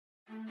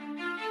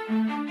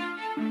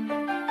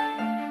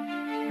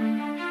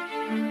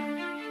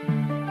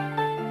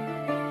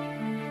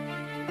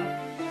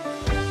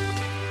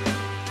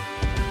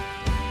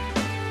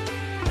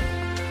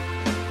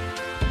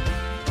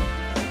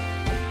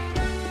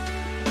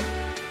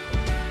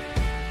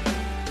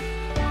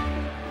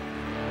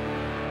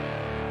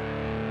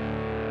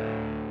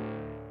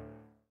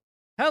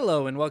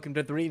Hello and welcome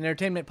to the Reading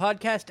Entertainment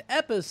Podcast,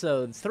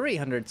 episode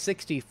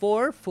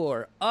 364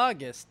 for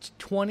August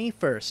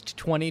 21st,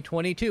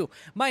 2022.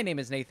 My name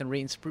is Nathan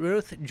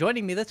Reed-Spruth.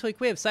 Joining me this week,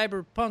 we have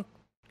Cyberpunk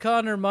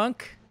Connor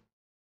Monk.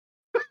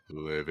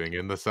 Living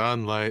in the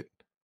sunlight.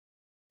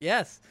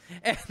 Yes,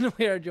 and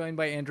we are joined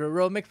by Andrew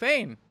Rowe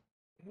McFain.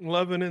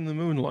 Loving in the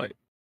moonlight.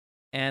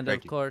 And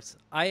of course,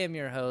 I am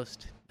your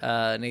host,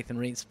 Nathan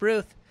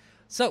Reed-Spruth.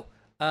 So,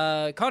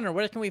 Connor,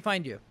 where can we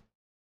find you?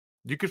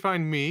 You could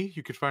find me,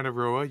 you could find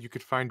Aroa, you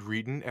could find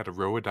Readin' at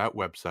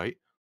aroa.website.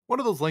 One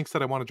of those links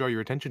that I want to draw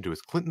your attention to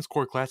is Clinton's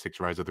Core Classics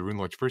Rise of the Rune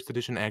Lord's First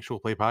Edition Actual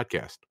Play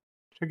Podcast.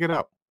 Check it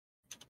out.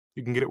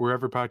 You can get it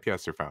wherever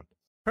podcasts are found.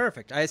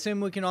 Perfect. I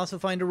assume we can also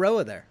find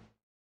Aroa there.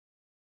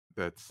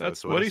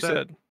 That's what he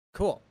said.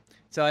 Cool.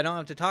 So I don't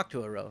have to talk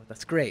to Aroa.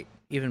 That's great.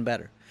 Even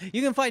better.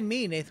 You can find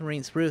me, Nathan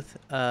Reed-Spruth,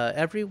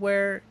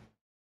 everywhere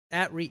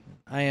at Reeton.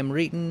 I am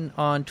Reeton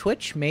on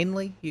Twitch,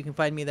 mainly. You can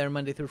find me there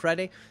Monday through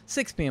Friday,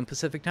 6 p.m.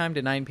 Pacific Time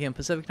to 9 p.m.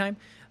 Pacific Time.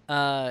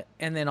 And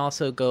then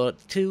also go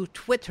to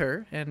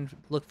Twitter and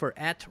look for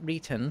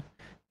 @Reeton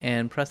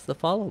and press the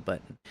follow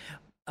button.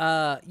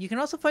 You can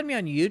also find me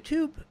on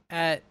YouTube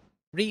at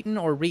Reeton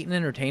or Reeton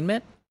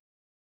Entertainment.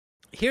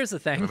 Here's the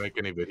thing. Do you make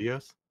any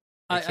videos?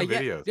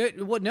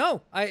 Videos. Well,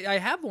 no, I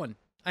have one.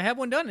 I have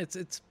one done.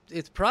 It's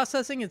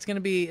processing. It's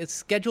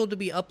scheduled to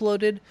be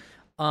uploaded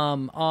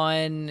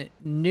on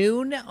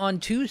noon on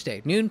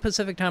Tuesday, noon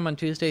Pacific Time on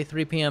Tuesday,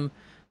 3 p.m.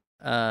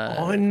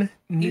 On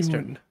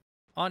Eastern. noon.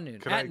 On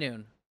noon.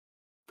 Noon.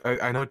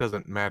 I know it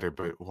doesn't matter,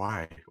 but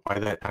why? Why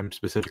that time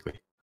specifically?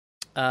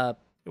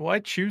 Why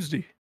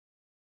Tuesday?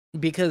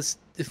 Because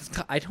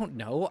I don't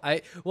know.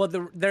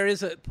 There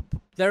is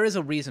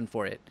a reason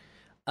for it.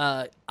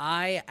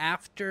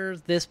 After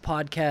this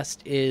podcast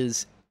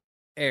is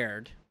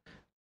aired,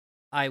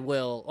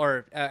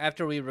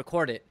 after we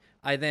record it,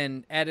 I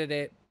then edit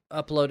it,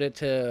 upload it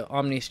to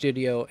Omni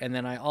Studio, and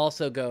then I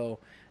also go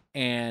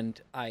and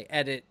I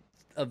edit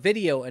a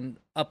video and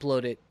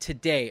upload it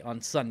today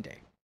on Sunday.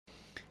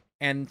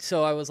 And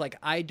so I was like,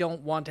 I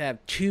don't want to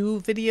have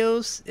two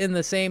videos in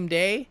the same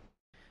day,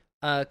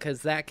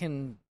 because that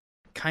can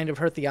kind of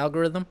hurt the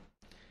algorithm.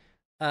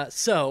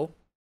 So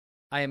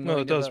I am. No,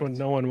 it does when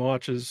no one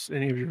watches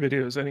any of your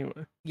videos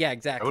anyway. Yeah,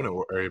 exactly. I wouldn't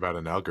worry about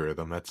an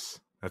algorithm. That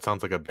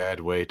sounds like a bad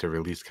way to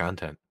release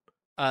content.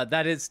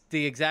 That is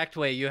the exact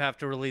way you have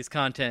to release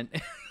content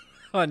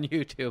on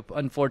YouTube,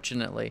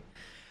 unfortunately.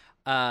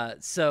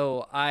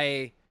 So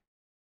I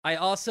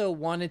also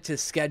wanted to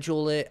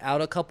schedule it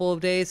out a couple of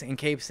days in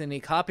case any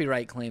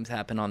copyright claims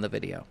happen on the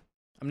video.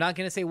 I'm not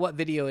going to say what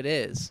video it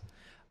is,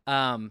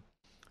 but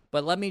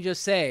let me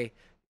just say,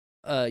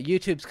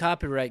 YouTube's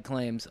copyright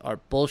claims are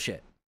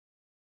bullshit.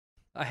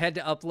 I had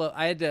to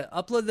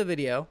upload the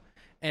video,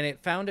 and it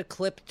found a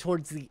clip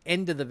towards the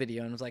end of the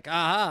video, and was like,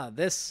 aha,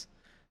 this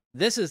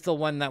is the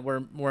one that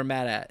we're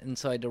mad at. And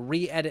so I had to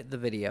re-edit the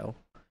video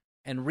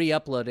and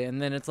re-upload it.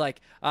 And then it's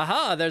like,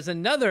 aha, there's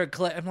another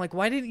clip. I'm like,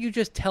 why didn't you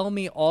just tell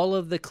me all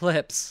of the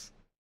clips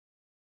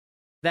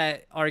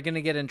that are going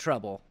to get in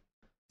trouble?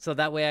 So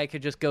that way I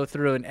could just go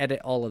through and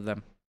edit all of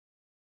them.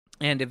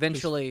 And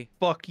eventually... Just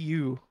fuck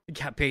you.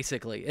 Yeah,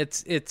 basically.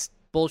 It's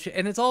bullshit.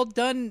 And it's all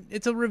done.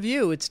 It's a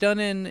review. It's done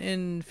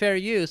in fair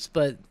use.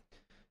 But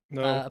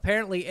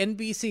apparently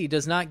NBC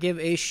does not give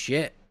a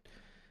shit.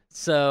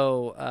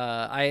 So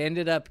I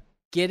ended up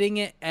getting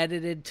it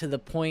edited to the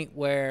point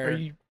where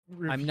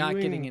I'm not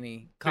getting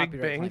any copyright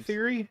Big Bang claims.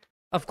 Theory?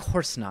 Of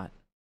course not.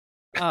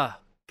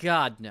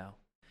 God, no.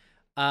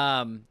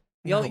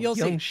 You'll Young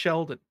see.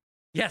 Sheldon.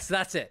 Yes,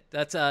 that's it.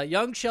 That's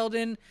Young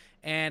Sheldon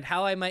and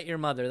How I Met Your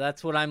Mother.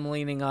 That's what I'm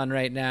leaning on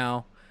right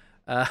now.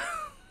 I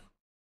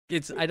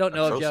don't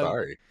know I'm if so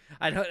sorry.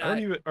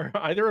 Are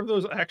either of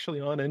those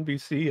actually on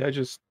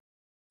NBC?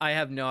 I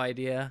have no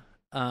idea.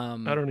 I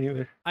don't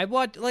either. I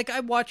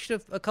watched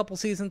a couple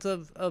seasons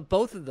of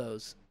both of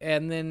those,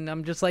 and then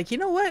I'm just like, you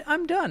know what?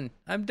 I'm done.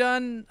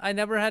 I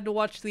never had to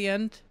watch the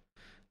end.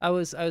 I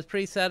was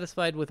pretty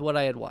satisfied with what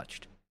I had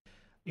watched.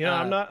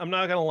 I'm not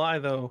gonna lie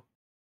though.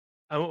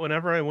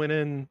 Whenever I went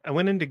in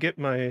to get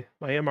my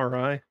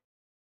MRI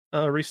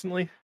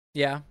recently.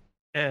 Yeah.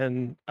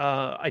 And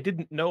I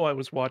didn't know I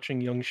was watching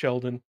Young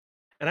Sheldon,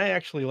 and I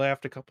actually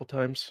laughed a couple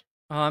times.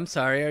 Oh, I'm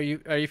sorry.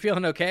 Are you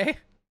feeling okay?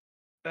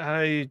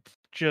 I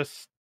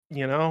just,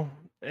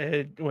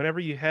 whenever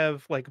you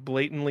have like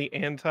blatantly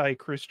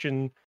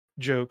anti-Christian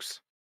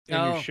jokes in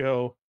your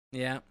show,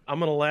 yeah, I'm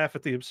gonna laugh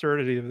at the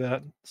absurdity of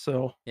that.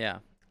 So yeah,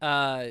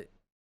 I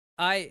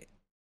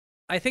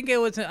think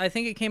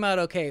it came out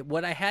okay.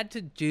 What I had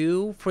to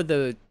do for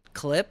the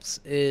clips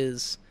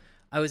is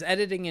I was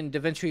editing in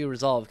DaVinci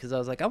Resolve because I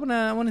was like, I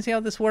wanna see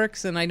how this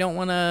works, and I don't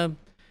want to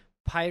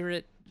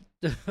pirate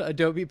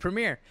Adobe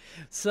Premiere.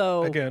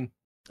 So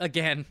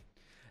Again.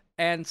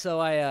 and so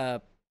I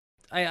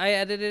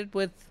edited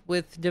with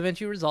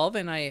DaVinci Resolve,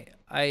 and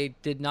I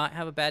did not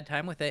have a bad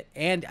time with it.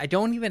 And I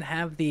don't even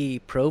have the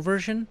Pro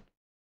version,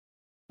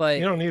 but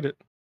You don't need it.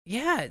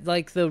 yeah,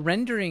 like the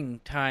rendering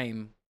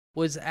time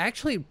was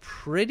actually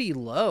pretty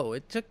low.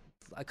 It took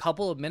a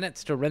couple of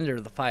minutes to render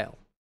the file.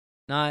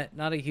 Not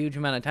a huge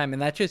amount of time,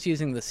 and that's just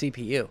using the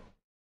CPU.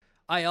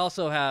 I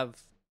also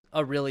have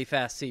a really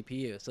fast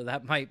CPU, so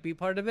that might be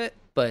part of it,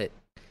 but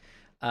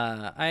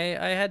I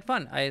had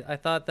fun. I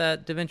thought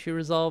that DaVinci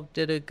Resolve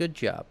did a good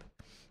job.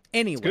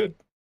 Anyway,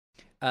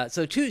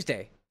 so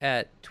Tuesday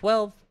at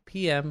 12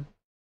 p.m.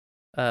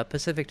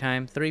 Pacific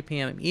time, 3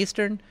 p.m.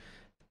 Eastern,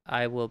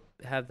 I will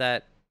have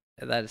that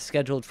is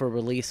scheduled for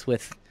release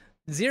with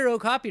 0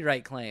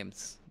 copyright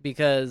claims,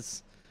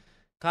 because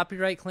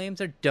copyright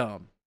claims are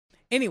dumb.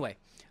 Anyway,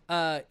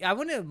 I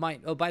wanted to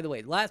mind. Oh, by the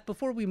way,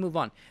 before we move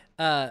on,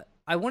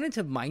 I wanted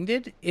to mind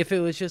it if it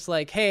was just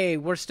like, hey,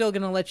 we're still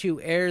gonna let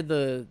you air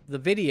the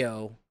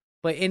video,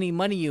 but any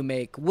money you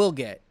make, we'll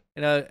get.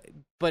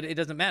 But it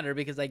doesn't matter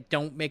because I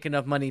don't make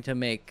enough money to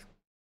make.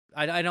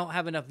 I don't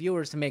have enough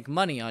viewers to make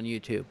money on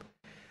YouTube,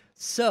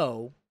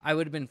 so I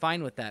would have been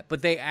fine with that.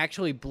 But they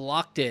actually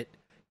blocked it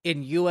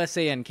in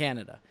USA and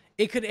Canada.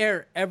 It could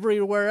air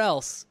everywhere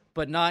else,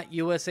 but not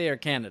USA or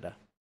Canada.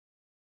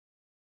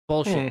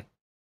 Bullshit.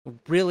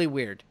 Really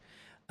weird.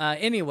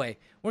 Anyway,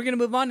 we're going to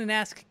move on and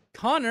ask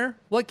Connor,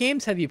 what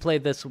games have you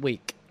played this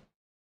week?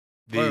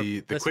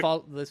 Previous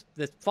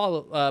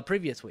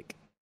week.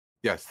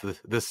 Yes,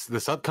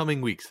 this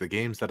upcoming weeks, the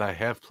games that I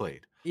have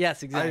played.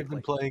 Yes, exactly. I've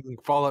been playing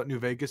Fallout New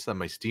Vegas on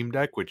my Steam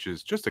Deck, which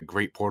is just a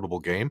great portable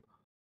game.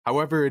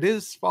 However, it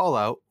is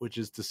Fallout, which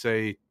is to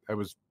say I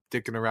was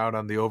dicking around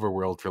on the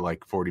overworld for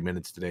like 40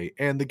 minutes today,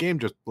 and the game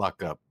just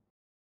locked up.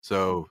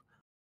 So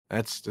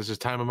that's just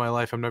time of my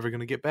life I'm never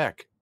going to get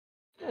back.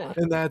 Yeah.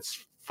 And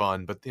that's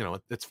fun, but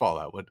it's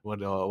Fallout.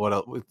 What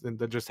else?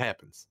 That just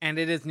happens. And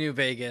it is New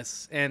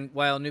Vegas, and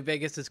while New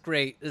Vegas is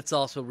great, it's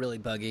also really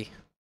buggy.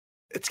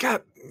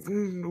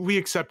 We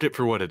accept it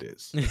for what it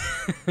is.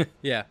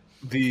 Yeah.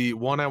 The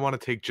one I want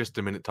to take just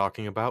a minute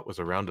talking about was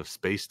a round of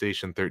Space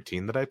Station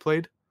 13 that I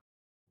played.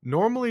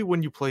 Normally,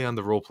 when you play on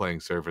the role-playing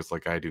service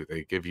like I do,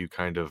 they give you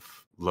kind of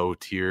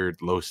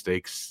low-tiered,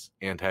 low-stakes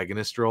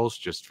antagonist roles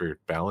just for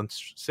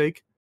balance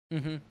sake.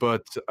 Mm-hmm.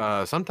 But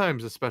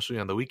sometimes, especially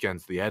on the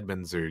weekends, the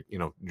admins are,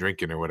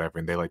 drinking or whatever,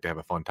 and they like to have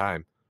a fun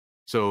time.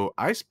 So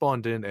I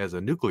spawned in as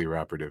a nuclear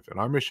operative, and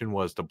our mission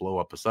was to blow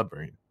up a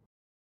submarine.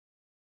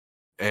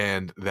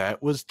 And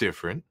that was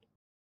different.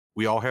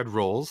 We all had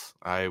roles.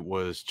 I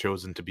was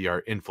chosen to be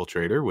our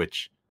infiltrator,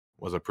 which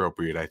was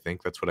appropriate, I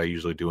think. That's what I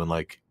usually do in,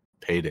 like,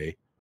 Payday.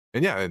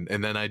 And yeah,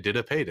 and then I did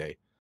a Payday.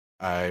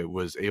 I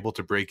was able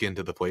to break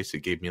into the place. It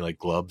gave me, like,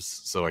 gloves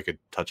so I could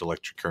touch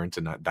electric currents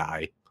and not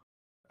die.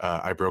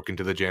 I broke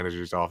into the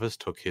janitor's office,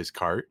 took his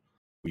cart.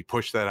 We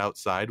pushed that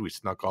outside. We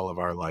snuck all of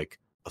our, like,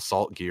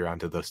 assault gear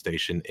onto the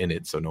station in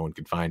it so no one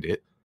could find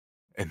it.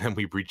 And then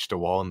we breached a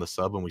wall in the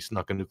sub and we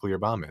snuck a nuclear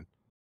bomb in.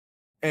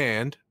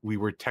 And we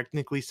were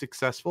technically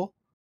successful.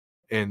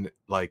 And,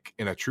 like,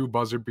 in a true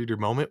buzzer beater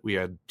moment, we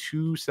had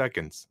 2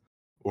 seconds.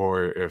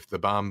 Or if the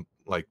bomb,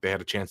 like, they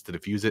had a chance to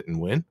defuse it and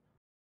win.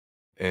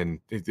 And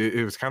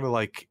it was kind of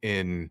like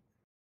in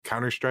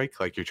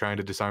Counter-Strike, like you're trying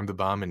to disarm the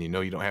bomb and you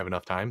don't have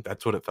enough time.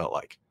 That's what it felt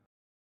like.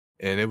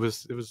 And it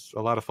was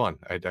a lot of fun.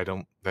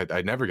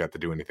 I never got to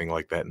do anything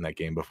like that in that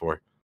game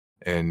before.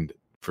 And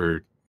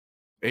for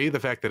A, the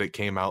fact that it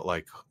came out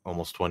like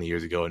almost 20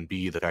 years ago, and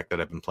B, the fact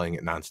that I've been playing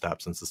it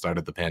nonstop since the start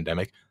of the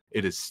pandemic,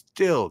 it is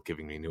still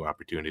giving me new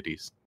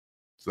opportunities.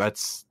 So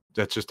that's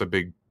just a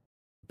big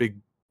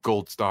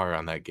gold star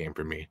on that game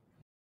for me.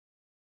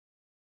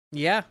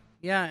 Yeah.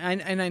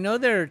 And I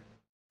know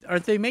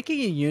aren't they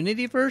making a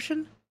Unity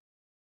version?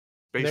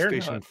 Space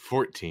Station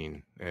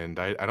 14, and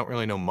I don't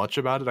really know much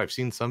about it. I've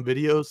seen some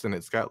videos, and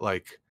it's got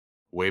like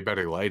way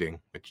better lighting,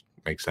 which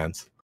makes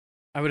sense.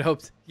 I would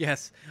hope.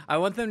 Yes, I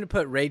want them to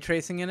put ray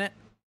tracing in it.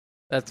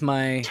 That's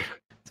my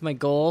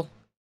goal.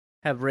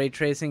 Have ray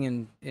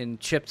tracing in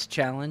Chip's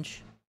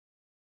challenge.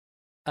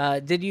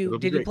 Did you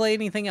play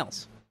anything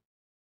else?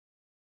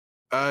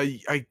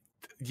 I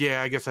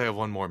guess I have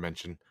one more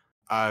mention.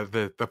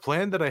 The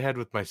plan that I had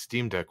with my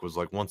Steam Deck was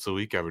like once a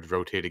week I would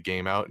rotate a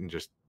game out and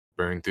just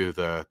burn through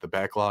the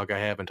backlog I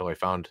have until I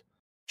found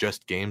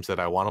just games that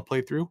I want to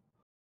play through.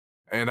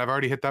 And I've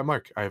already hit that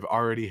mark. I've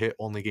already hit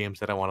only games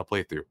that I want to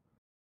play through.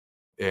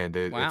 And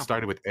it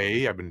started with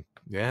I've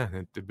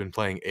been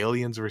playing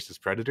Aliens vs.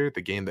 Predator,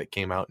 the game that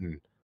came out in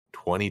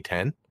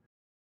 2010.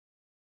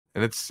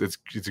 And it's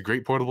a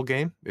great portable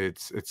game. It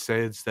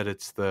says that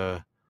it's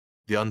the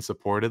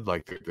unsupported,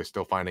 like they're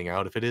still finding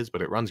out if it is,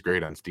 but it runs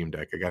great on Steam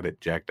Deck. I got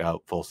it jacked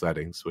out full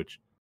settings, which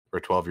for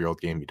a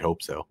 12-year-old game you'd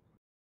hope so.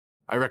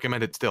 I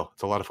recommend it still.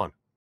 It's a lot of fun.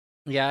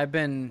 Yeah, I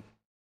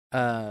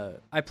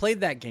played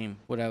that game.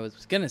 What I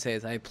was gonna say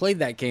is I played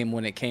that game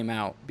when it came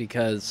out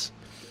because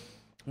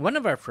one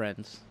of our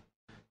friends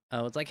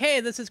was like, "Hey,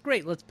 this is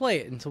great. Let's play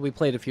it." And so we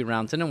played a few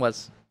rounds, and it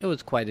was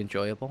quite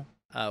enjoyable.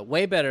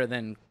 Way better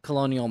than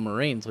Colonial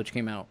Marines, which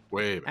came out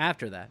Way better.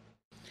 after that.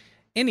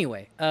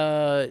 Anyway,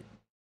 Aroa,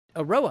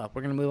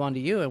 we're gonna move on to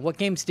you. And what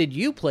games did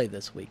you play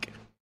this week?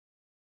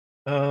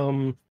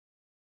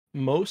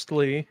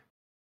 Mostly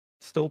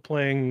still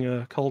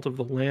playing Cult of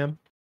the Lamb.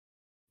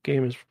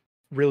 Game is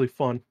really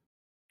fun.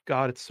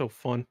 God, it's so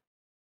fun.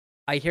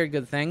 I hear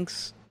good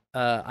things.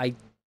 I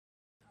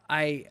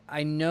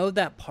know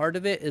that part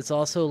of it is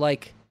also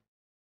like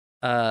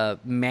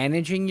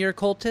managing your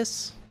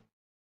cultists.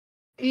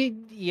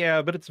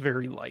 Yeah, but it's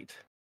very light.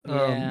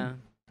 Yeah.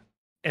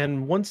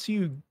 And once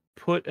you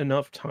put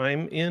enough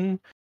time in,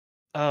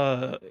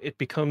 it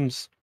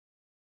becomes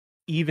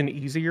even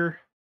easier.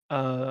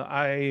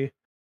 I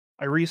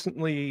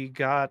recently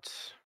got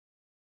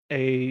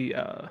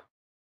a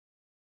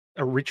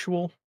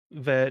ritual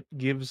that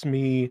gives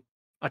me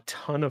a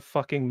ton of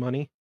fucking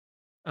money.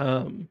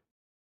 Um,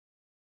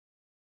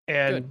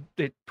 and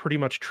it pretty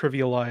much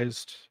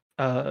trivialized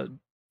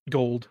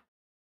gold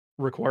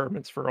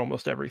requirements for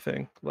almost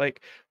everything.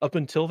 Like up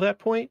until that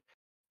point,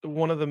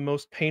 one of the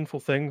most painful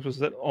things was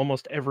that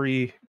almost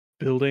every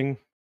building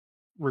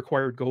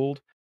required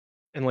gold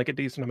and like a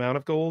decent amount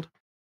of gold.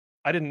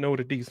 I didn't know what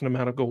a decent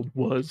amount of gold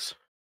was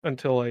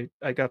until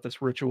I got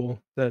this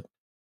ritual that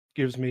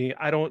gives me,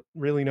 I don't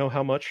really know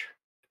how much.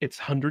 It's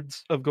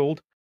hundreds of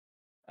gold.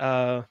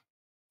 And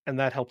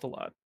that helped a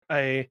lot.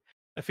 I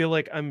feel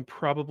like I'm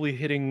probably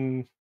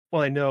hitting,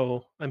 well, I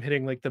know I'm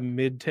hitting like the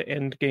mid to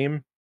end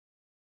game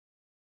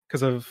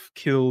because I've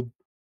killed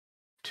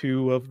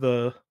two of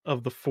the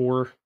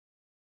four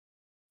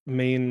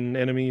main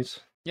enemies.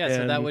 Yeah,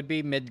 so that would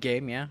be mid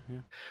game, yeah.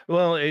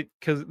 Well,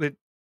 because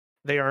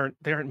they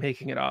aren't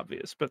making it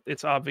obvious, but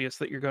it's obvious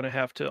that you're going to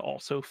have to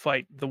also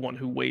fight the one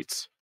who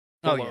waits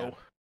below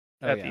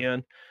at the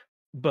end.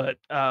 But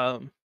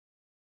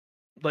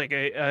like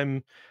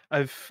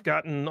I've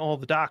gotten all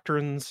the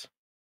doctrines,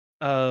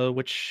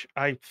 which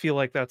I feel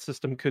like that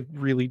system could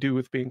really do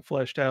with being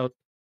fleshed out.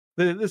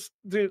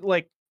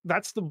 Like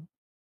that's the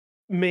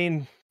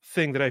main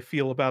thing that I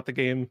feel about the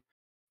game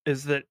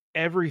is that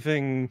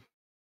everything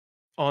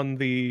on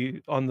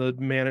the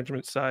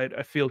management side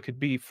I feel could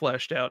be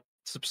fleshed out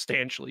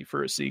substantially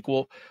for a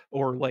sequel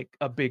or like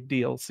a big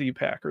DLC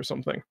pack or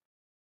something.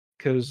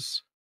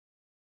 Because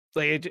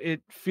like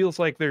it feels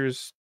like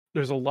there's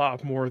a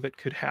lot more that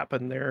could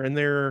happen there, and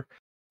there,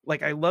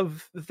 like, I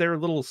love that there are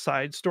little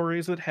side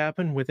stories that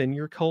happen within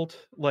your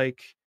cult.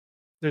 Like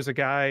there's a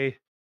guy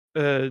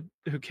who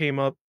came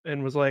up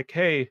and was like,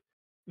 hey,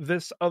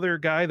 this other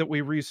guy that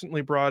we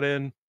recently brought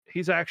in,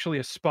 he's actually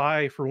a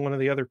spy for one of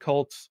the other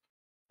cults.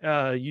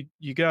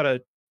 You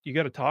gotta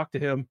talk to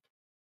him.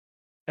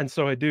 And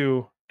so I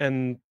do,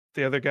 and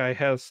the other guy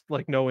has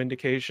like no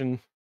indication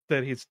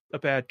that he's a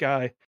bad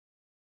guy.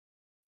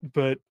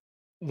 But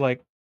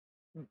like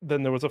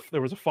then there was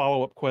a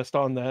follow-up quest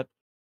on that.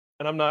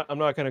 And I'm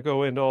not gonna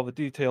go into all the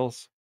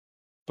details,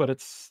 but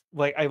it's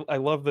like I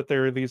love that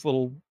there are these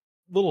little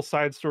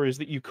side stories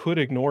that you could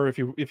ignore if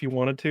you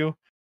wanted to,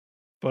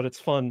 but it's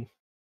fun.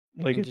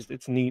 Like And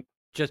it's neat.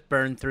 just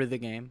burn through the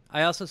game.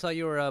 I also saw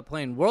you were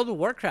playing World of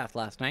Warcraft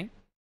last night.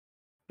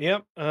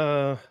 Yep.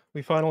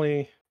 We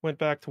finally went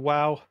back to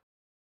WoW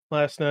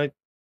last night.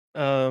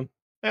 I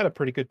had a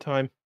pretty good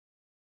time.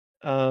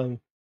 Um,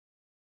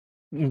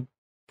 I'm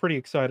pretty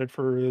excited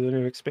for the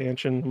new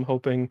expansion. I'm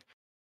hoping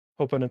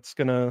it's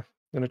gonna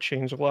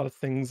change a lot of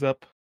things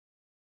up.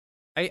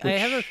 I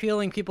have a Which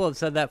feeling people have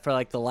said that for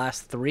like the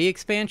last 3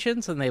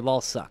 expansions and they've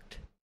all sucked.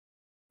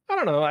 I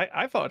don't know.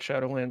 I thought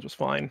Shadowlands was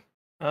fine.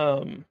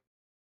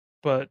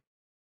 But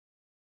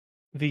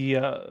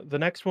the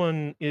next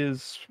one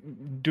is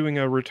doing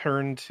a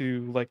return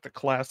to like the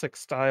classic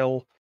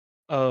style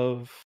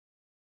of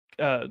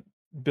uh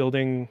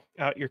building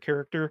out your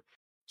character.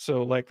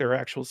 So like their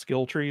actual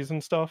skill trees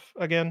and stuff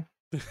again,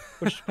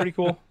 which is pretty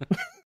cool.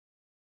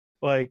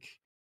 Like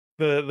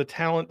the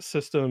talent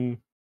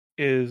system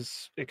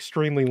is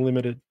extremely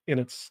limited in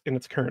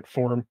its current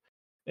form,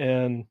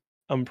 and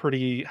I'm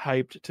pretty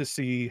hyped to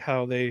see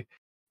how they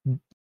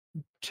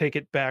take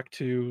it back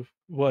to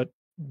what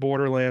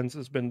Borderlands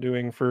has been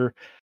doing for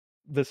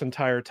this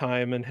entire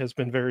time and has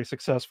been very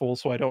successful.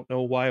 So I don't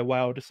know why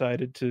WoW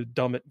decided to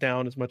dumb it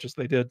down as much as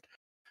they did.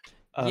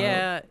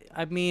 Yeah,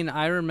 I mean,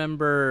 I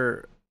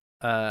remember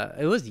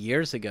it was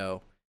years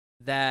ago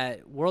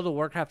that World of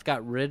Warcraft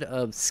got rid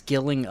of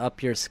skilling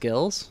up your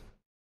skills.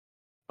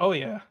 Oh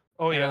yeah,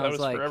 And I that was was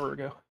like, forever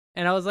ago.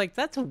 And I was like,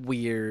 that's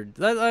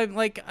weird. I'm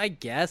like, I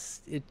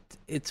guess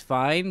it's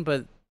fine,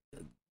 but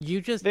you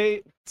just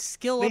They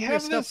skill they up your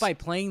have stuff this by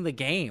playing the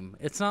game.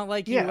 It's not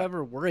like you Yeah.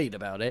 ever worried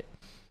about it.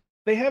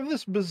 they have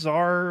this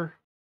bizarre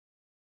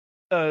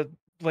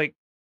like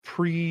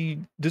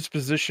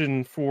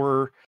predisposition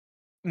for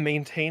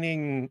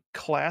maintaining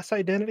class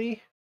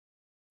identity,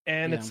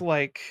 and Yeah. it's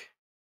like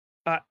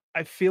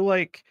I feel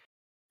like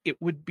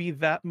it would be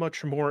that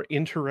much more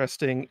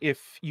interesting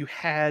if you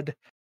had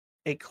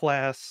a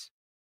class,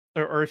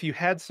 or if you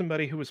had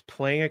somebody who was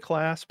playing a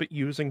class but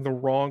using the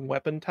wrong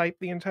weapon type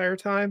the entire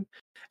time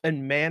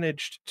and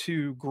managed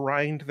to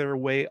grind their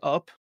way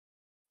up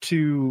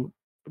to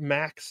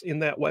max in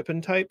that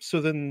weapon type, so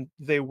then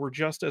they were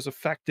just as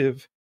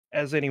effective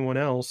as anyone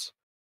else,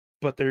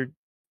 but they're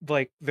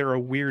they're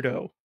a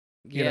weirdo,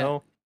 you Yeah.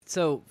 know?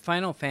 So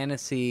Final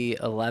Fantasy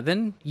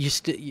 11, you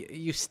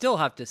still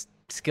have to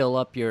skill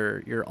up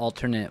your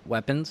alternate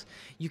weapons.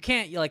 You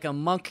can't like a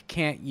monk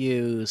can't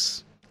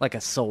use like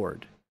a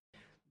sword.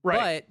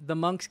 Right. But the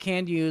monks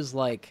can use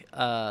like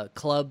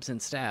clubs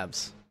and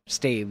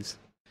staves.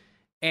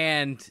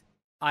 And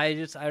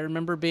I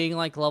remember being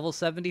like level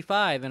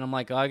 75 and I'm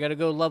like, "Oh, I got to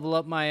go level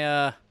up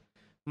my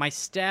my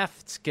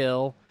staff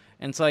skill."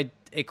 And so I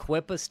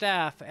equip a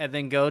staff and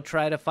then go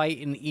try to fight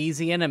an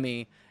easy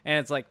enemy and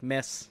it's like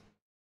miss.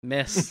 And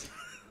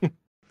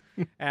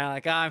I'm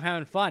like, "Oh, I'm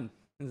having fun.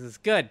 This is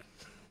good."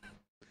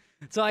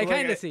 So I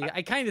kind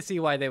of see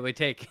why they would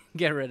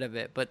get rid of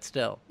it, but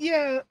still.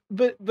 Yeah,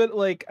 but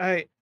like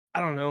I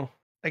don't know.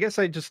 I guess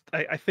I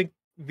think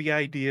the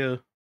idea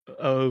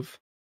of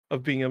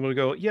being able to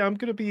go, yeah, I'm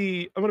gonna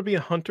be a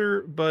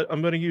hunter, but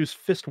I'm gonna use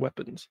fist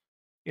weapons.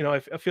 You know, I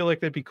feel like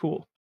that'd be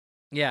cool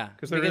Yeah,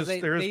 because because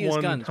there they is use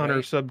one guns, hunter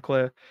right?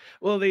 subclass.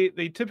 Well, they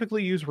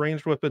typically use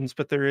ranged weapons,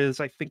 but there is,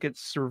 I think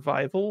it's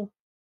survival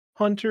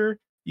hunter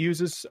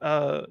uses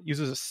a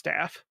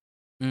staff.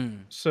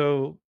 Mm.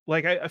 So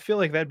like I feel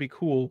like that'd be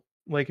cool.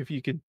 Like if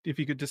you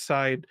could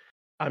decide,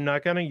 I'm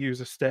not gonna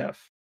use a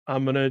staff.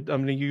 I'm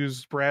gonna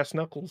use brass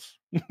knuckles.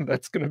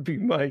 That's gonna be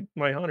my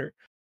hunter.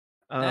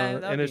 That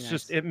And would be it's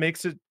just nice.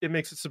 it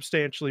makes it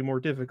substantially more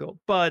difficult.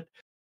 But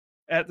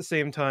at the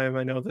same time,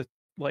 I know that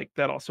like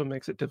that also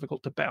makes it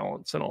difficult to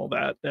balance and all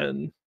that.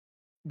 And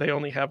they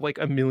only have like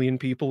 1 million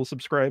people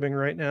subscribing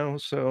right now,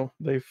 so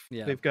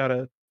Yeah. they've got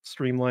to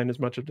streamline as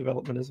much of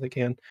development as they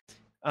can.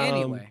 Um,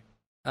 Anyway,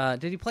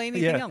 did you play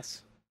anything yeah.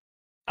 else?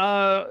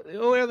 The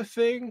only other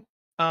thing,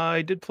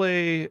 I did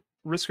play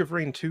Risk of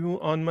Rain 2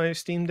 on my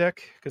Steam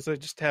Deck because I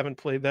just haven't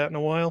played that in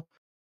a while.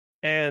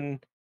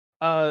 And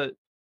uh,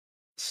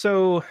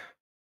 so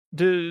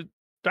did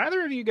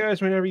either of you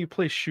guys, whenever you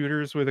play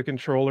shooters with a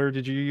controller,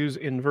 did you use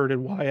inverted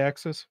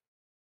y-axis?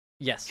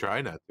 Yes.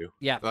 Try not to.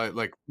 Yeah.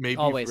 Like maybe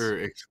Always. for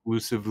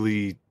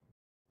exclusively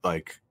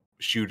like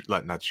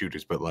not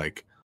shooters, but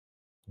like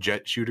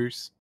jet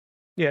shooters.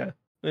 Yeah,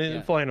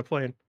 Yeah. flying a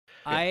plane.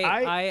 I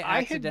I had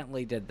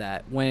accidentally did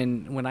that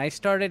when I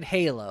started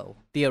Halo,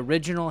 the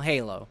original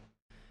Halo.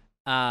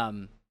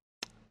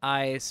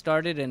 I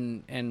started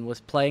and was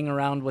playing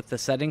around with the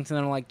settings, and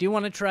then I'm like, "Do you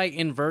want to try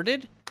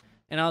inverted?"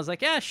 And I was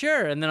like, "Yeah,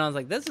 sure." And then I was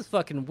like, "This is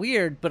fucking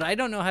weird, but I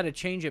don't know how to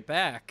change it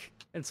back."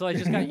 And so I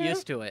just got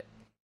used to it.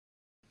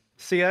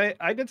 see.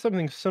 I did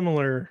something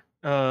similar.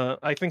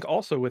 I think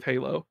also with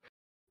Halo,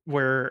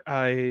 where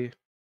I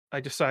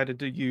decided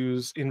to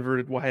use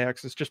inverted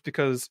y-axis just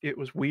because it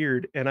was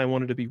weird and I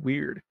wanted to be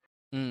weird.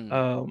 Mm.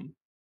 Um,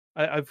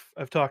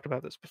 I've talked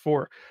about this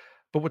before,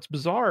 but what's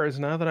bizarre is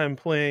now that I'm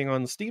playing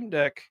on the Steam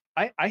Deck,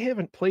 I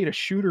haven't played a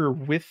shooter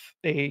with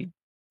a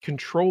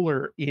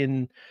controller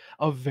in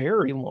a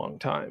very long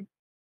time.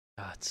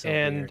 Oh, it's so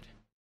And weird.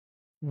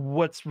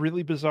 what's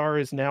really bizarre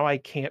is now I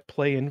can't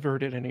play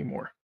inverted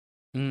anymore.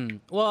 Mm.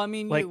 Well, I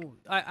mean, Like,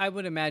 I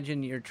would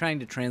imagine you're trying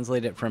to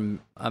translate it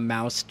from a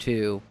mouse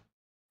to.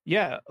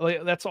 yeah,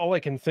 like that's all I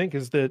can think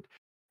is that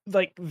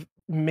like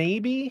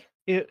maybe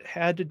it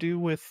had to do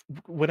with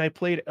when I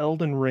played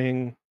Elden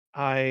Ring,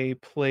 I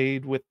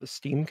played with the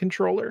Steam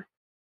controller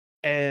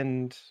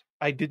and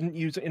I didn't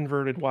use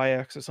inverted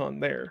y-axis on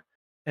there.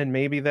 And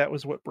maybe that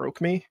was what broke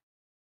me.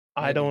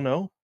 I Maybe. don't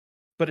know.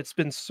 But it's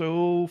been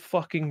so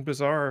fucking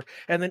bizarre.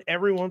 And then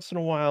every once in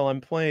a while I'm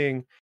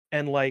playing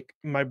and like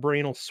my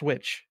brain will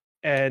switch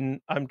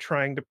and I'm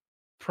trying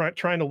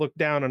to look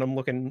down and I'm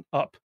looking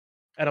up.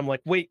 And I'm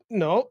like, "Wait,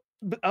 no,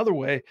 the other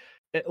way."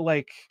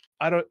 Like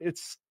I don't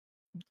it's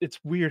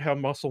weird how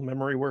muscle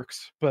memory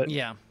works, but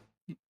Yeah.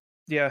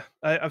 yeah,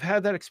 I've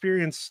had that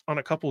experience on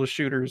a couple of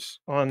shooters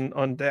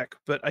on deck,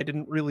 but I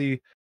didn't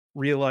really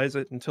realize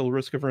it until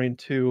Risk of Rain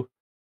 2.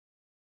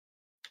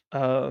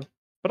 Uh,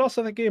 but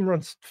also that game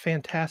runs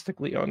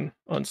fantastically on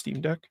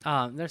Steam Deck.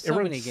 There's It so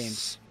many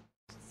games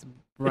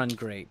run it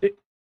great. it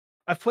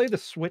I've played the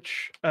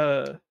Switch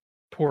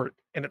port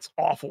and it's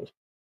awful.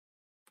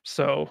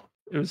 So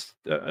I was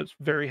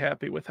very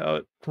happy with how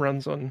it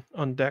runs on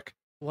deck.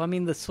 Well, I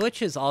mean, the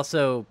Switch is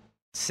also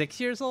 6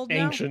 years old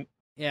now. Ancient,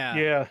 Yeah,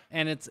 yeah,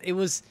 and it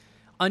was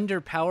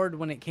underpowered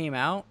when it came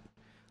out.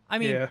 I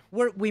mean, yeah.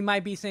 we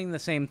might be saying the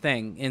same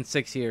thing in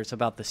 6 years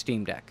about the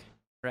Steam Deck,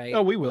 right?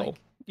 Oh, we will. Like,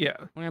 Yeah,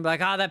 we're gonna be like,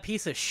 that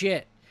piece of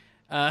shit.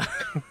 Uh,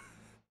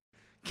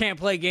 can't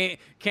play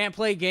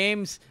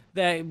games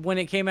that when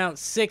it came out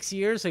 6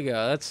 years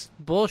ago. That's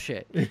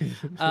bullshit.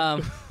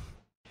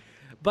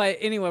 But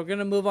anyway, we're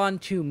gonna move on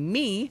to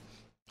me.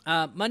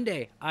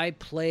 Monday, I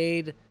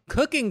played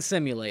Cooking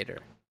Simulator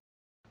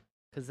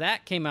because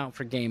that came out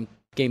for Game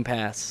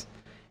Pass,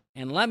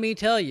 and let me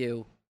tell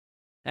you,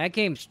 that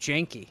game's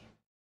janky.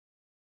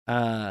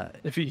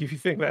 if you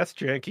think that's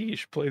janky, you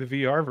should play the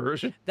VR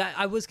version. That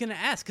I was gonna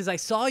ask because I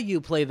saw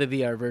you play the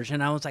VR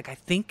version. I was like, I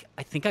think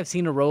I've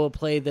seen Aroa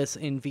play this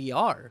in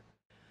VR.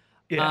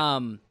 Yeah,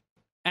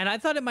 And I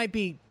thought it might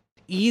be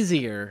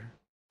easier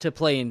to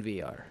play in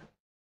VR?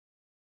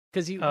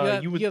 Because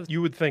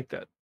you would think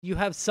that you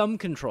have some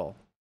control.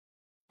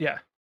 Yeah.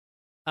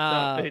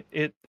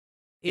 It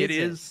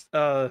is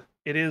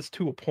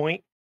to a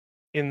point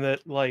in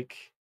that like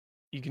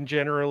you can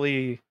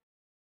generally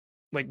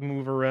like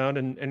move around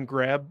and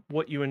grab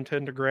what you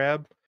intend to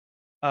grab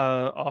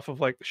off of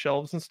like the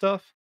shelves and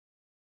stuff,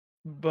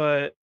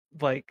 but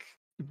like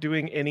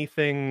doing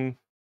anything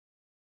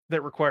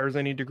that requires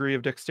any degree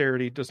of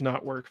dexterity does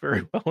not work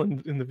very well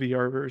in the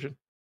VR version.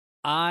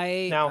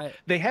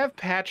 They have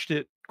patched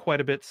it quite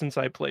a bit since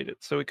I played it,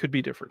 so it could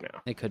be different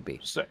now. It could be.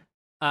 So,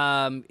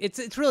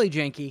 it's really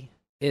janky.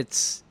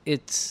 It's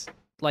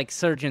like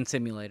Surgeon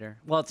Simulator.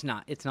 Well, it's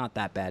not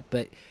that bad,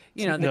 but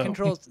you know,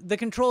 the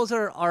controls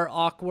are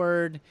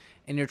awkward,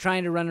 and you're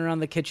trying to run around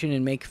the kitchen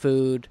and make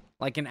food,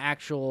 like an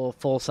actual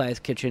full-size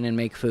kitchen and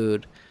make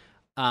food.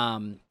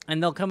 And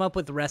they'll come up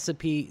with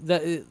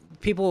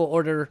people will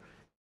order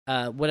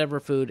whatever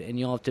food, and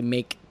you'll have to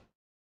make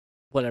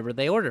whatever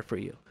they order for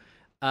you.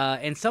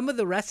 And some of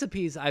the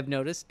recipes I've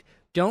noticed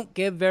don't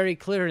give very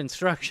clear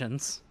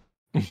instructions.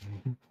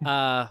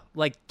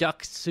 Like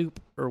duck soup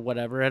or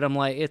whatever, and I'm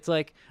like, it's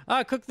like,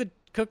 cook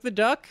the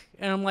duck,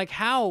 and I'm like,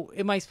 how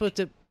am I supposed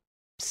to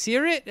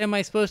sear it? Am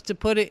I supposed to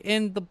put it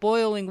in the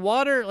boiling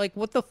water? Like,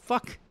 what the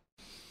fuck?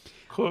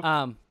 Cook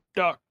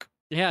duck.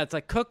 Yeah, it's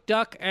like cook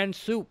duck and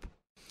soup.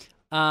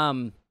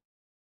 And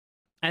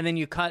then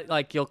you'll cut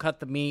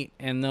the meat,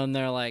 and then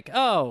they're like,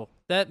 oh,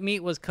 that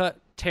meat was cut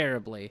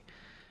terribly.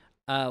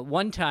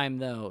 One time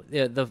though,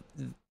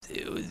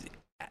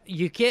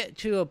 you get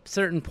to a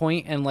certain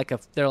point, and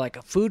they're like,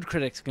 a food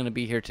critic's going to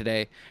be here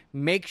today.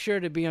 Make sure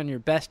to be on your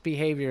best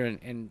behavior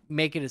and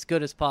make it as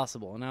good as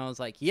possible. And I was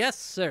like, yes,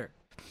 sir.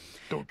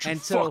 Don't you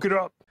fuck it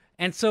up.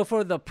 And so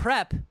for the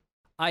prep,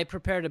 I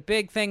prepared a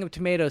big thing of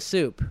tomato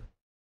soup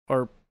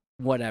or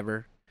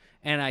whatever,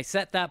 and I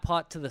set that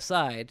pot to the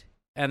side,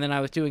 and then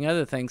I was doing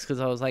other things because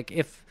I was like,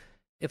 if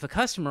a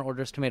customer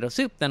orders tomato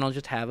soup, then I'll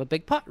just have a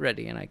big pot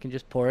ready and I can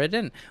just pour it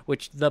in,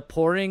 which the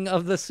pouring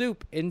of the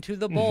soup into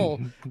the bowl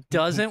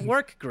doesn't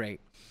work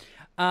great.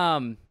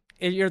 They're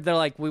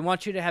like, we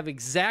want you to have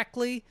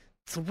exactly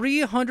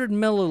 300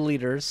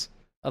 milliliters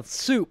of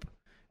soup.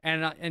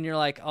 And you're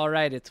like, all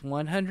right, it's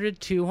 100,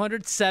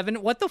 200,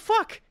 7. What the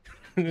fuck?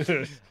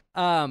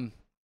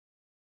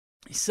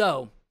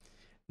 So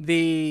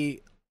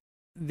the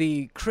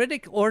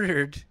critic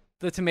ordered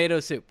the tomato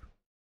soup.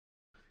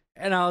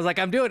 And I was like,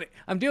 I'm doing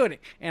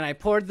it. And I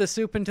poured the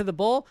soup into the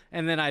bowl,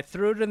 and then I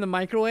threw it in the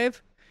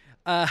microwave.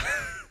 I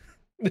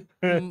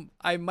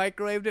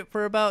microwaved it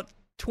for about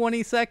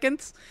 20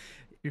 seconds.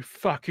 You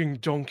fucking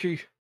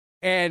donkey.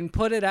 And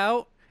put it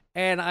out,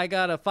 and I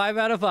got a 5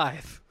 out of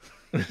 5.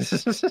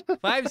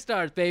 5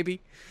 stars,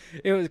 baby.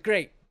 It was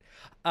great.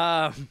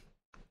 So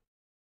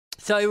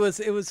it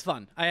was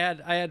fun. I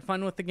had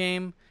fun with the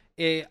game.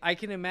 I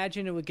can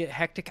imagine it would get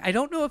hectic. I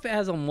don't know if it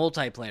has a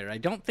multiplayer. I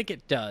don't think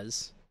it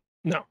does.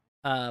 No.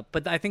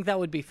 But I think that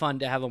would be fun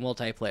to have a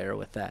multiplayer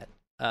with that.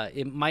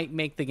 It might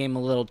make the game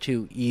a little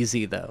too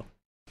easy, though.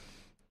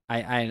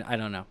 I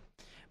don't know.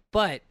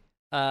 But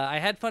I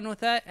had fun with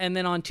that. And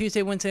then on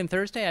Tuesday, Wednesday, and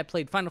Thursday, I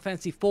played Final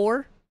Fantasy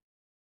IV.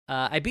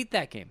 I beat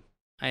that game.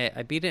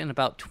 I beat it in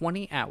about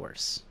 20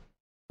 hours,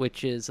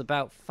 which is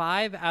about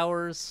 5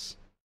 hours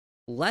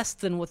less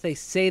than what they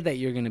say that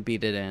you're going to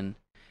beat it in.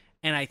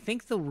 And I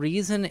think the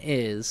reason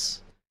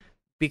is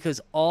because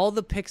all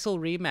the pixel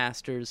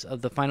remasters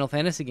of the Final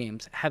Fantasy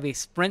games have a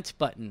sprint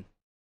button.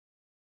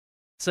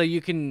 So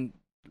you can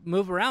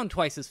move around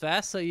twice as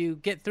fast, so you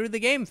get through the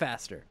game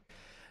faster.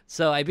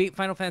 So I beat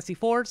Final Fantasy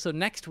IV, so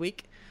next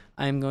week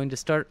I'm going to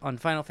start on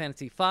Final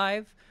Fantasy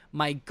V.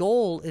 My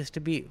goal is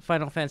to beat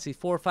Final Fantasy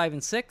IV, 5,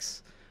 and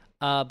 6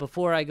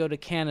 before I go to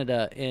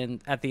Canada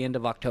at the end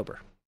of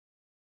October.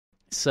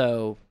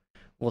 So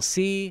we'll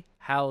see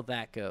how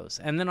that goes.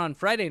 And then on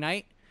Friday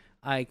night,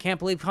 I can't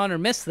believe Connor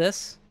missed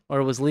this,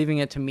 or was leaving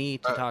it to me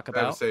to talk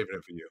about. I was saving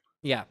it for you.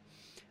 Yeah.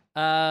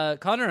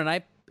 Connor and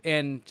I,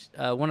 and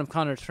one of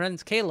Connor's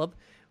friends, Caleb,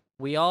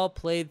 we all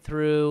played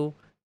through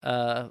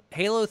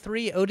Halo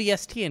 3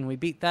 ODST, and we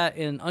beat that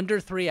in under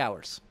 3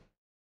 hours.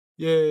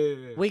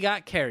 Yeah. We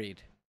got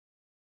carried.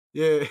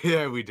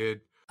 Yeah, we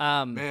did.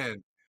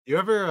 Man, you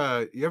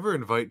ever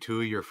invite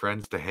two of your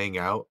friends to hang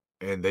out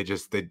and they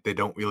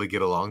don't really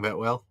get along that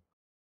well?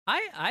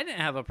 I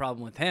didn't have a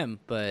problem with him,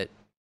 but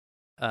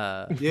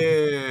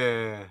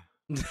yeah.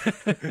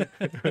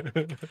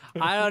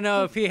 I don't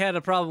know if he had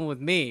a problem with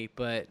me,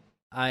 but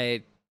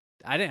I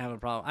didn't have a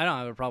problem. I don't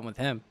have a problem with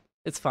him.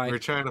 It's fine. We were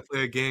trying to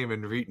play a game,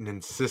 and Reeton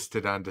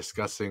insisted on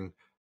discussing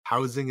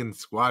housing and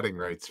squatting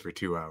rights for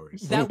 2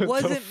 hours. That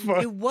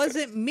it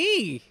wasn't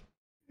me.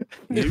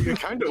 It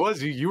kind of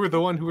was. You were the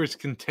one who was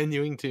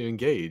continuing to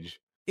engage.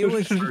 It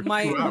was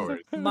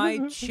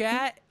my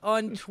chat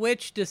on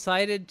Twitch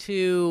decided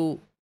to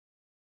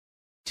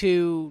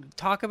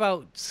talk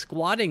about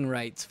squatting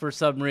rights for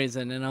some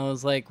reason, and I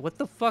was like, what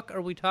the fuck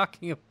are we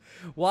talking about?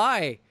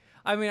 Why?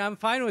 I mean, I'm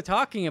fine with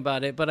talking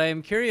about it, but I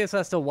am curious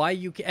as to why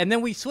and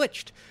then we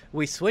switched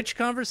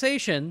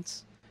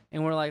conversations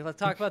and we're like, let's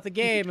talk about the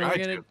game, and we're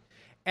Tried gonna. to.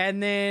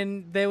 And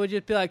then they would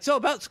just be like, so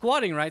about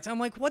squatting rights. I'm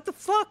like, what the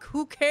fuck?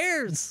 Who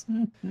cares?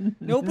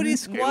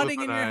 Nobody's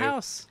squatting in your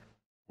house.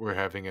 We're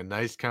having a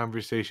nice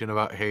conversation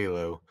about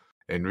Halo,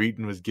 and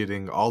Reeton was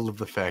getting all of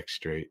the facts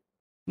straight.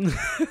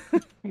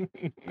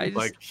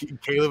 Like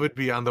Caleb would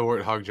be on the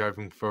Warthog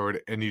driving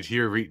forward, and you'd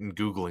hear Reeton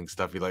Googling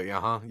stuff. You're like,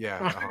 yeah.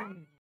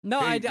 No,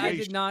 Hey, I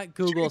did not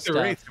Google shoot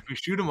the Wraiths. stuff. If we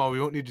shoot them all, we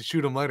won't need to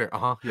shoot them later.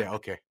 Yeah,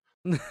 okay.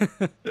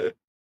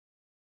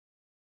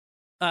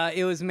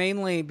 It was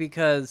mainly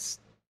because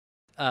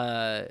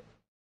I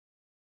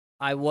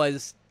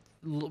was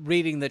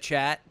reading the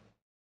chat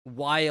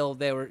while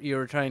you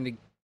were trying to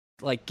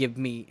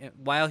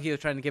while he was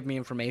trying to give me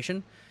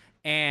information,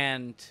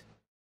 and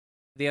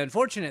the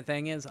unfortunate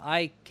thing is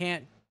I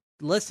can't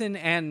listen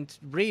and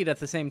read at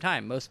the same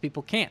time. Most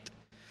people can't.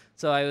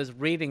 So I was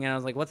reading and I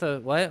was like, what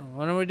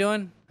are we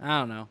doing? I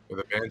don't know. Or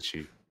the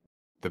Banshee.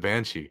 Get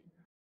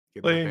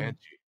Playing, the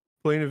Banshee.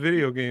 Playing a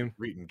video game.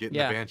 Reeton, get in the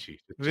Banshee.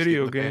 Just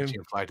video get in the game. Banshee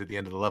and fly to the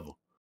end of the level.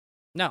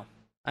 No,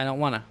 I don't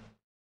want to.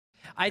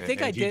 I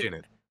think I did.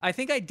 Didn't. I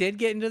think I did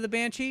get into the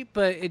Banshee,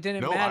 but it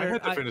didn't matter. No, I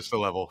had to finish the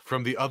level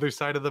from the other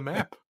side of the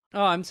map.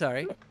 Oh, I'm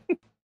sorry.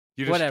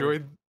 You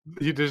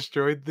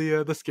destroyed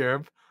the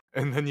scarab,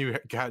 and then you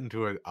got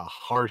into a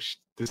harsh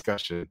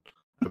discussion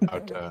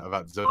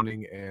about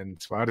zoning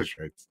and squatters'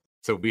 rights.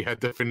 So we had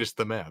to finish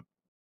the map.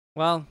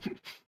 Well,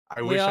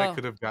 I wish I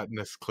could have gotten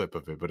this clip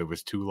of it, but it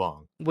was too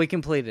long. We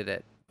completed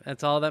it.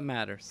 That's all that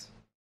matters.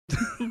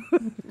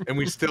 And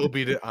we still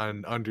beat it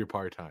on under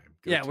par time.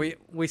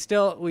 We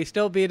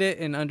still beat it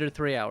in under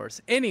 3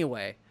 hours.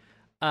 Anyway,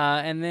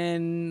 and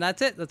then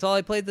that's it. That's all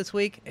I played this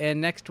week. And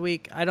next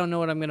week, I don't know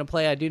what I'm going to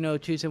play. I do know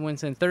Tuesday,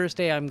 Wednesday, and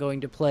Thursday I'm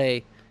going to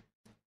play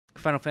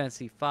Final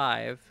Fantasy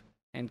V.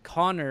 And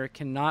Connor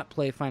cannot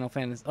play Connor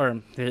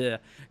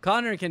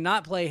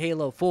cannot play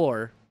Halo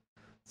 4.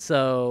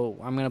 So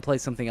I'm going to play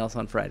something else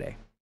on Friday.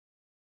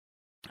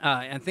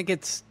 I think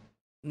it's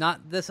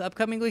not this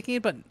upcoming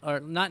weekend, or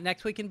not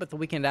next weekend, but the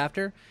weekend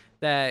after,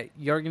 that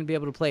you're going to be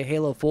able to play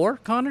Halo 4,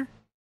 Connor?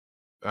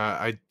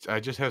 I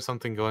just have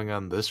something going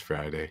on this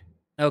Friday.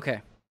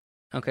 Okay,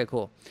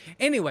 cool.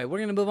 Anyway, we're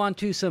going to move on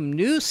to some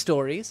news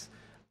stories,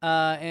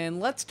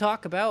 and let's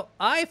talk about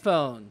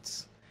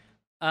iPhones.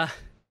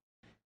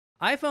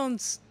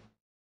 iPhones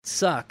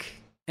suck,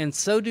 and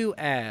so do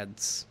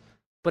ads.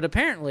 But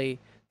apparently,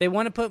 they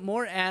want to put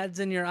more ads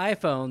in your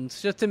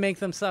iPhones just to make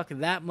them suck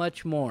that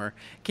much more.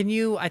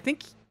 I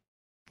think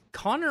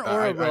Connor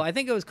I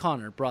think it was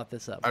Connor brought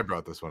this up. I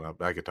brought this one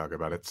up. I could talk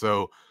about it.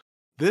 So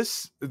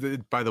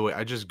by the way,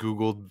 I just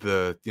Googled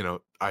the,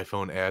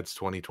 iPhone ads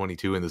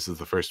 2022, and this is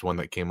the first one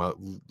that came out.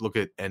 Look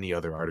at any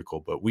other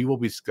article, but we will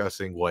be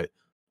discussing what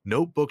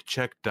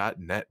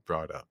notebookcheck.net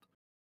brought up.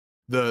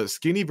 The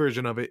skinny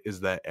version of it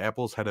is that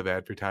Apple's head of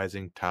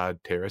advertising, Todd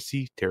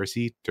Teresi,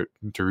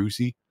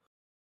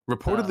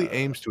 reportedly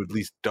aims to at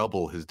least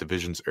double his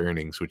division's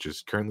earnings, which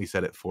is currently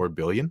set at $4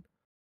 billion.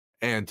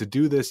 And to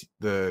do this,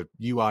 the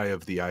UI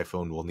of the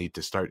iPhone will need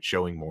to start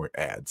showing more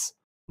ads,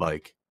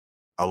 like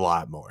a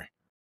lot more.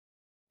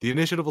 The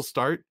initiative will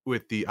start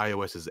with the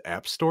iOS's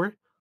App Store,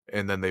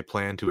 and then they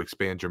plan to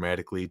expand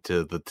dramatically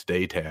to the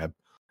Today tab,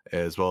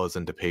 as well as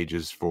into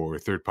pages for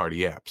third-party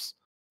apps.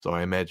 So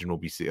I imagine we'll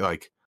be seeing,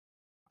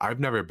 I've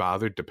never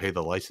bothered to pay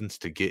the license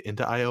to get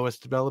into iOS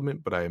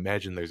development, but I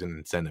imagine there's an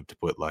incentive to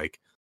put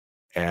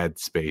ad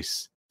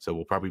space. So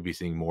we'll probably be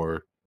seeing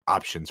more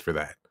options for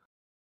that.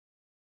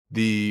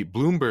 The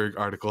Bloomberg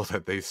article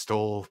that they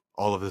stole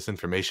all of this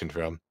information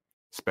from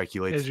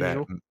speculates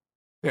that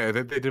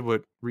they did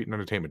what Reeton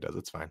Entertainment does.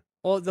 It's fine.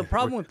 Well, the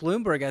problem with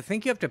Bloomberg, I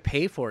think you have to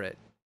pay for it.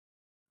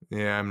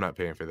 Yeah, I'm not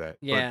paying for that.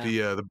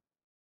 Yeah.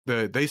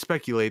 But they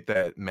speculate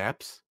that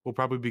Maps will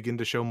probably begin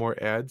to show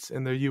more ads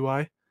in their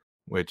UI,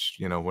 which,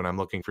 when I'm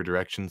looking for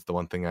directions, the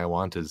one thing I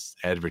want is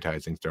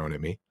advertising thrown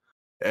at me,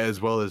 as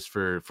well as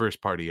for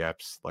first-party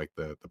apps like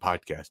the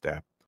podcast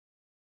app.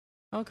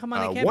 Oh, come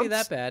on. It can't be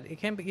that bad.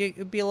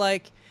 It'd be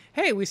like,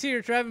 hey, we see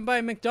you're driving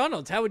by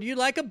McDonald's. How would you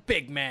like a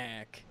Big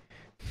Mac?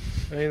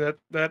 I mean,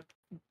 that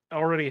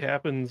already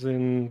happens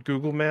in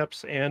Google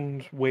Maps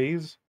and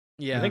Waze.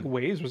 Yeah. I think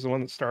Waze was the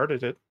one that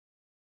started it.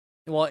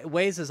 Well,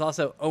 Waze is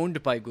also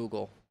owned by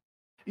Google.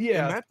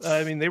 Yeah.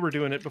 I mean, they were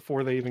doing it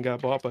before they even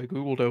got bought by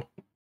Google, though.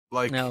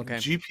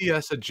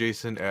 GPS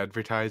adjacent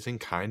advertising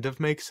kind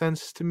of makes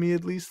sense to me,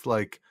 at least.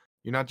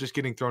 You're not just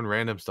getting thrown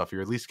random stuff.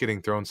 You're at least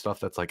getting thrown stuff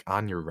that's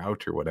on your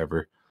route or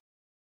whatever.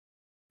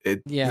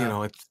 I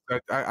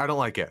don't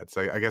like ads.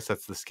 I guess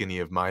that's the skinny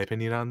of my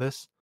opinion on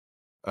this.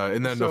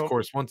 And then, of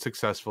course, once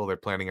successful, they're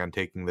planning on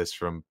taking this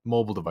from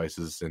mobile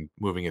devices and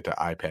moving it to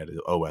iPad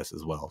OS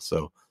as well.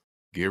 So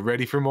get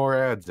ready for more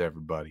ads,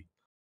 everybody.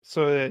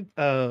 So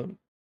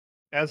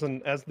as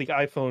the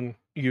iPhone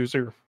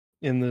user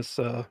in this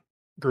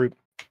group,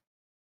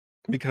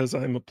 because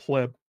I'm a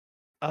pleb,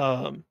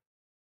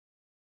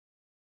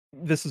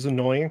 this is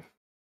annoying.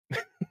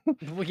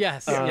 Well,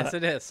 yes,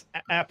 it is.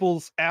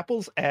 Apple's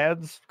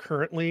ads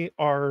currently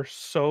are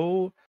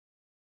so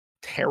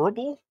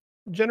terrible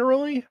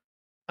generally.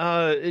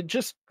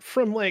 Just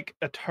from like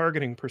a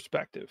targeting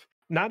perspective,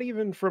 not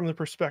even from the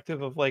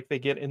perspective of like they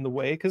get in the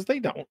way, because they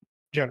don't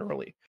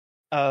generally.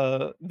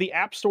 The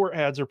App Store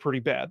ads are pretty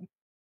bad.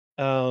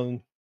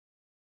 Um,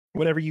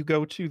 Whenever you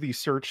go to the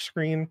search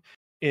screen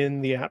in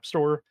the App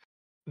Store,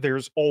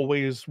 there's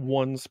always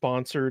one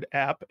sponsored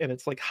app and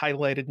it's like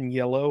highlighted in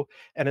yellow,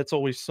 and it's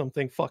always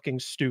something fucking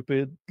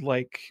stupid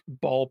like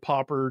Ball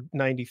Popper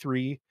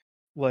 93.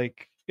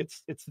 Like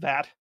it's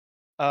that.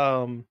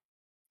 Um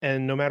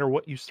and no matter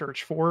what you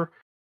search for,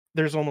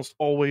 there's almost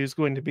always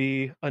going to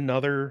be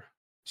another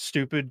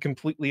stupid,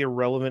 completely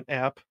irrelevant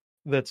app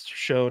that's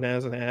shown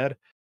as an ad.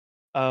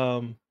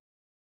 Um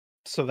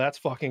so that's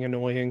fucking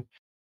annoying.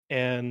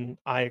 And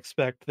I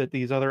expect that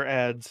these other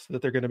ads that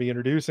they're going to be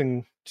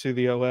introducing to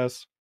the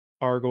OS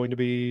are going to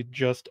be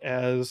just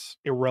as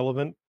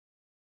irrelevant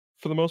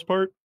for the most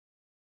part.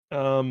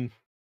 Um,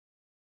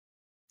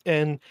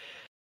 and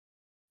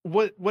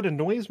what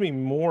annoys me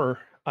more,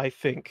 I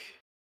think,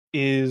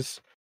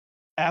 is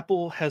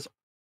Apple has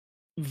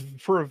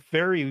for a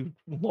very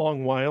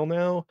long while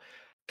now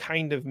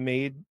kind of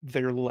made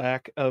their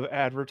lack of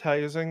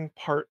advertising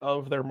part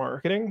of their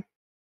marketing,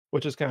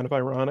 which is kind of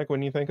ironic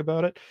when you think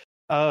about it.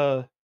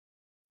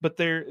 But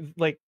they're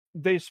like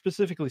they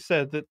specifically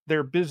said that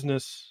their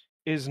business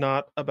is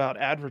not about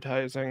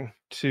advertising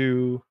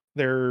to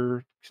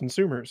their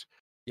consumers.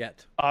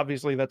 Yet.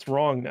 Obviously that's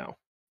wrong now.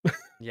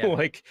 Yeah.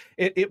 Like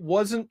it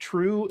wasn't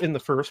true in the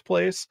first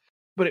place,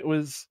 but it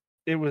was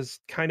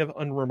kind of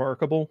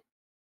unremarkable.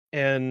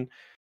 And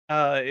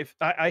if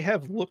I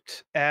have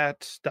looked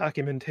at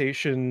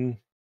documentation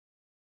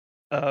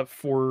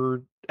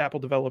for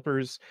Apple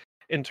developers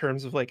in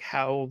terms of like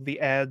how the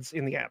ads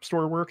in the App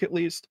Store work, at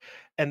least,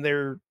 and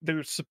they're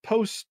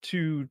supposed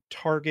to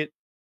target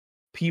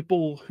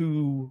people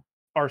who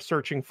are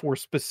searching for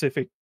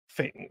specific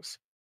things.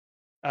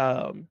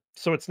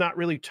 So it's not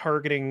really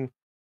targeting.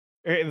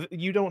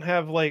 You don't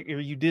have like, or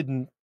you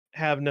didn't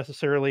have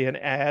necessarily an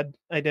ad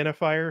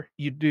identifier.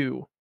 You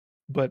do,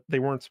 but they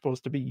weren't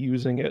supposed to be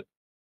using it.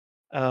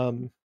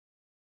 Um,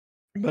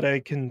 but I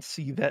can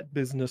see that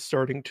business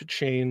starting to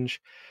change,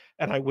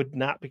 and I would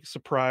not be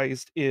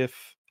surprised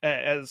if,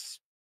 as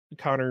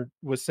Connor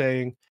was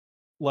saying,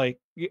 like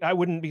I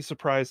wouldn't be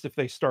surprised if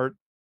they start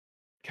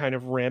kind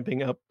of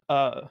ramping up.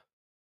 Do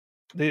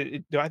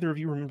either of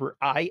you remember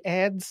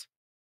iAds?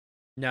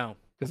 No.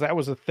 Because that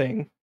was a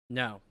thing.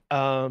 No.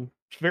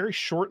 Very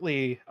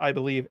shortly, I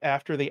believe,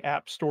 after the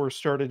App Store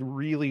started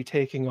really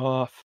taking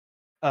off,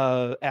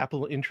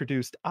 Apple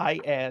introduced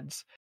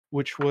iAds,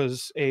 which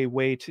was a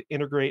way to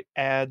integrate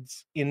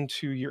ads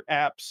into your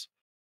apps.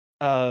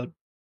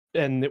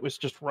 And it was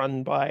just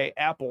run by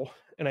Apple.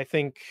 And I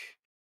think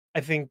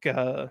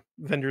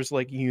vendors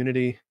like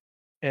Unity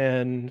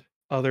and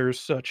other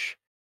such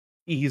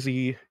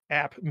easy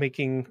app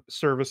making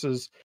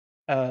services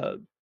uh,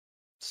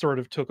 sort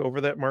of took over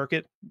that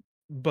market.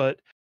 But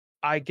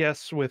I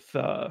guess with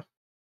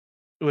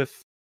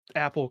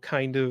Apple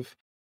kind of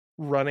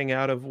running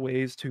out of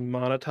ways to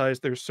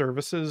monetize their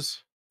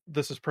services,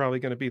 this is probably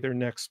going to be their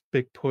next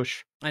big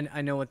push.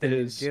 I know what they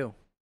need to do.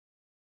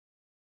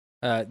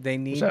 They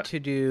need to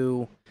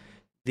do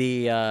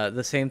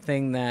the same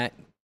thing that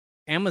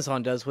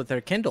Amazon does with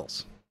their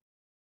Kindles.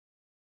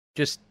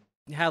 Just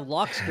have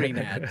lock screen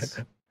ads.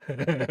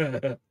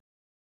 Be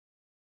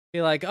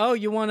like, oh,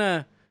 you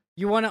wanna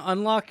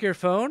unlock your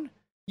phone?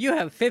 You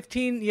have a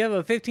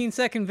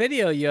 15-second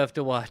video you have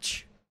to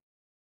watch.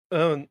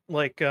 Oh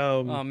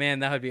man,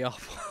 that would be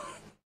awful.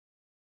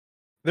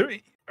 There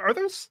are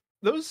those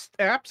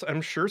apps,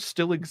 I'm sure,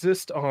 still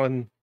exist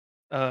on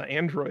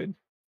Android,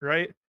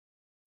 right?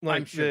 Like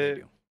I'm sure they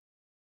do.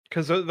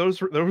 Because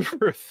those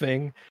were a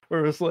thing where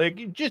it was like,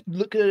 you just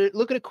look at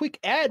a quick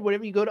ad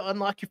whenever you go to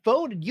unlock your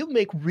phone, and you'll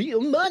make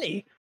real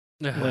money.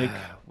 Like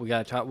we're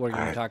gonna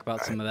talk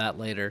about some of that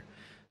later.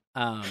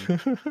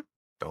 Don't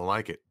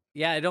like it.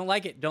 Yeah, I don't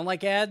like it. Don't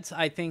like ads.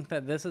 I think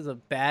that this is a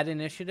bad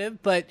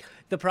initiative, but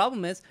the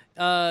problem is,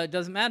 it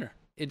doesn't matter.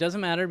 It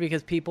doesn't matter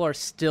because people are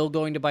still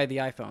going to buy the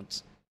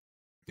iPhones.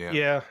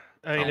 Yeah.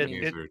 I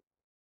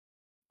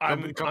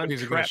mean,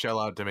 companies are going to shell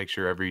out to make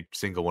sure every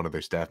single one of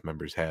their staff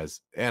members has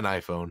an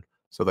iPhone,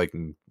 so they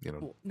can,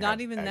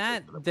 Not even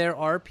that. There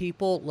are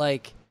people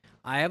like,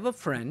 I have a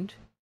friend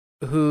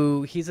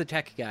who, he's a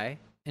tech guy,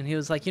 and he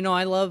was like,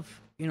 I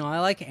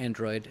like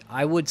Android.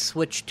 I would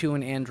switch to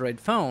an Android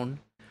phone,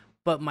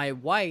 but my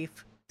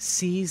wife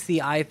sees the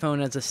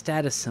iPhone as a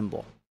status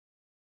symbol.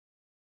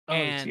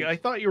 See, I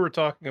thought you were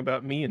talking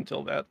about me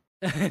until that.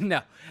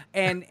 No.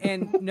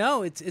 And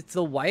no, it's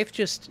the wife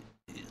just,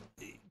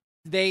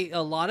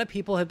 a lot of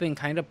people have been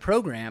kind of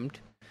programmed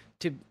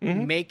to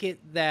make it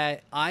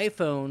that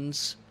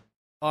iPhones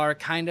are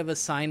kind of a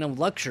sign of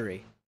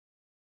luxury.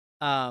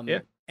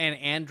 And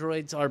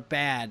Androids are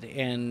bad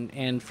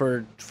and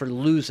for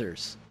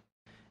losers.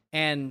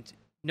 And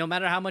no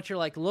matter how much you're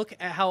like, look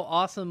at how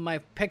awesome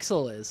my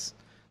Pixel is,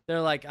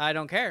 they're like, I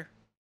don't care.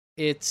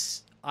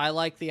 I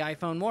like the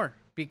iPhone more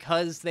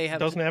because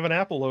doesn't have an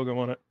Apple logo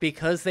on it.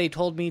 Because they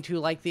told me to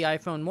like the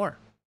iPhone more.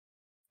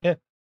 Yeah.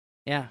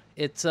 Yeah,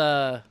 it's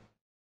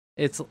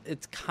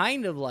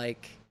kind of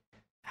like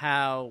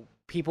how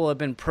people have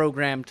been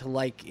programmed to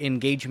like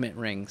engagement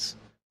rings,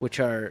 which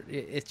are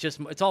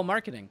it's all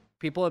marketing.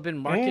 People have been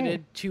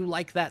marketed to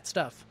like that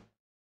stuff.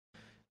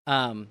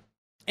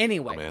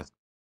 Anyway, Dumbass.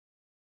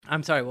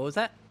 I'm sorry, what was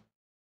that?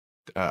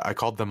 I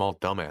called them all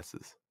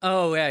dumbasses.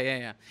 Oh,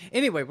 yeah.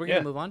 Anyway, we're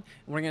gonna move on.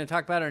 We're gonna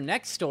talk about our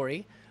next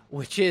story,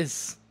 which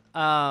is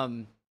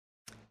hackers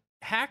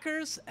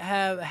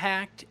have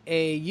hacked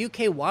a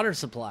UK water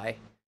supply,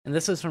 and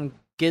this is from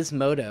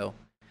Gizmodo.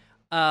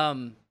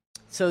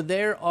 So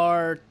there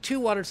are two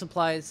water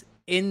supplies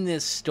in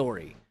this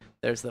story.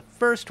 There's the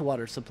first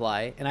water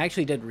supply, and I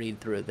actually did read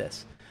through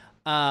this.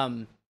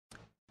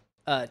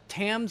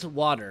 Thames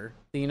Water,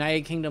 the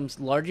United Kingdom's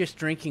largest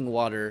drinking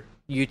water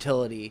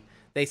utility,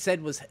 they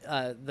said was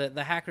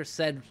the hacker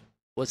said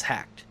was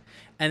hacked.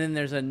 And then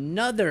there's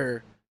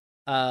another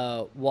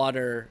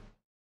water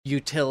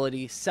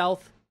utility,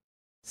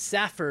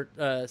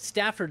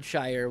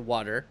 Staffordshire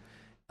Water,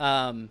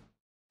 but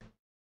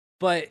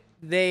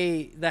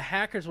the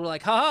hackers were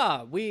like,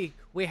 haha, we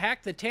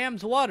hacked the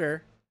Thames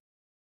Water,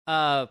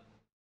 but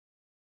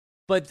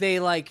they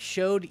like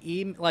showed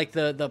like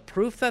the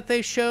proof that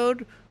they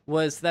showed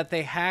was that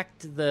they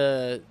hacked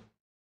the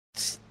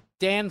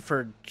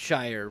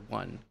Staffordshire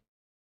one.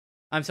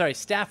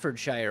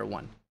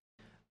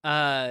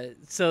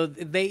 So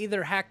they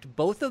either hacked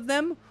both of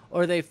them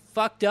or they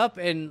fucked up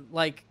and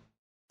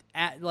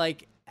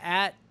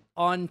at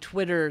on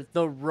Twitter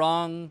the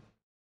wrong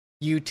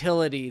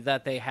utility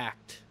that they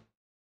hacked.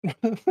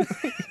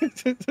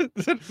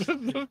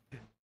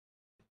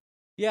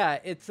 Yeah,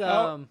 it's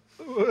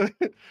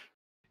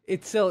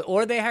it's silly.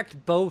 Or they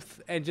hacked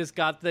both and just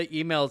got the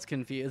emails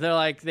confused. They're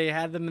like they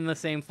had them in the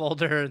same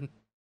folder and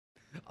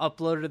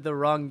uploaded the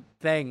wrong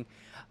thing.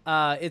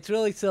 It's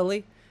really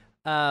silly.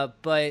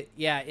 But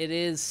yeah, it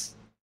is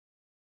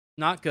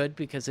not good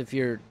because if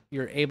you're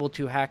able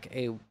to hack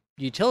a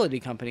utility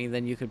company,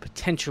 then you could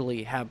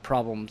potentially have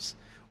problems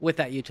with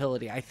that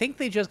utility. I think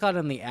they just got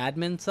on the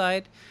admin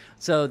side,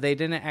 so they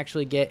didn't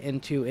actually get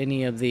into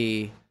any of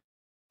the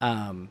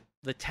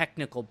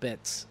technical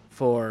bits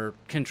for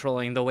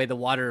controlling the way the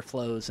water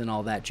flows and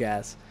all that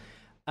jazz.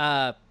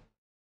 But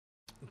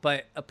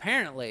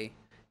apparently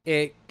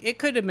it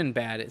could have been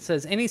bad. It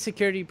says any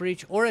security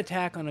breach or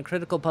attack on a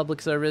critical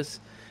public service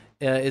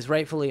is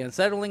rightfully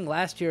unsettling.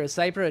 Last year, a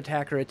cyber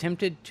attacker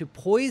attempted to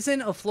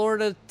poison a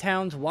Florida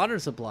town's water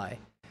supply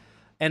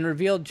and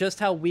revealed just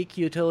how weak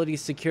utility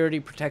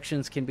security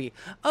protections can be.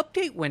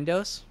 Update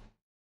Windows.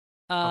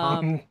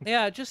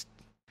 Yeah, just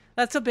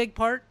that's a big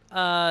part.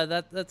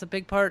 That's a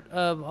big part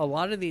of a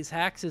lot of these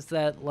hacks is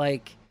that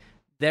like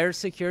their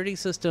security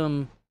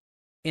system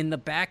in the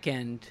back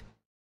end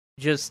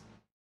just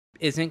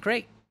isn't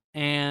great,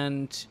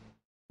 and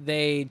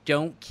they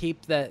don't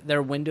keep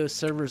their Windows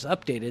servers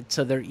updated,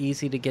 so they're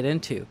easy to get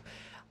into.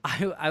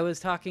 I was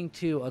talking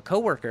to a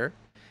coworker,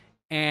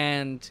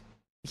 and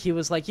he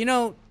was like,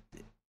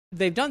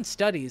 they've done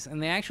studies,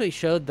 and they actually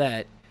showed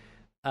that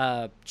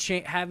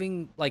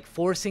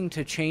forcing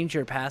to change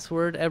your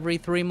password every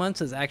 3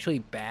 months is actually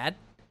bad,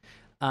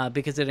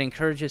 because it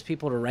encourages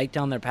people to write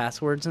down their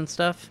passwords and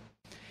stuff.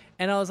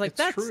 And I was like,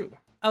 that's true.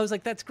 I was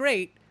like, that's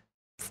great.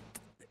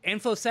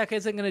 InfoSec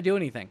isn't going to do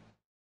anything.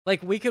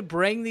 Like, we could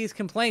bring these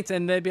complaints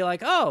and they'd be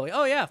like, oh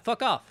yeah,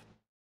 fuck off.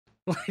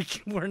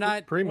 Like, we're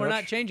not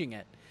changing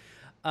it.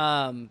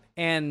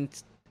 And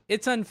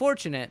it's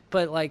unfortunate,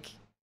 but like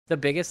the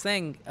biggest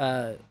thing,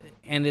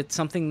 and it's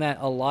something that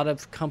a lot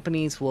of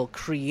companies will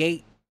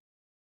create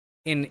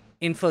an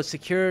info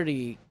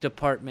security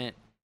department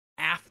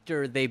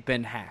after they've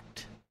been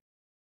hacked.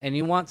 And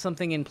you want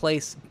something in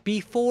place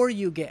before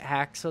you get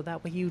hacked so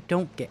that way you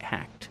don't get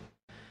hacked.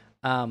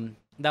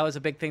 That was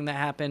a big thing that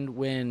happened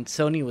when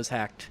Sony was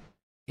hacked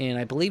in,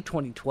 I believe,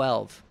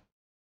 2012.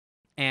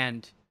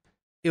 And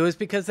it was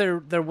because their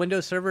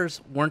Windows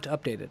servers weren't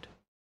updated.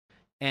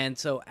 And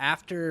so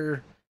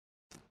after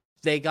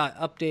they got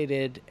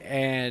updated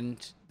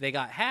and they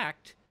got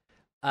hacked,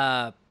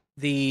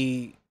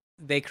 they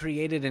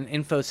created an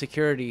info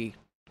security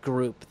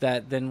group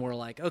that then were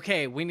like,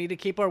 okay, we need to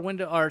keep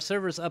our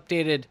servers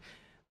updated,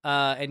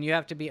 and you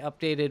have to be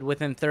updated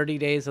within 30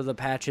 days of the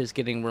patches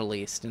getting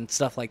released and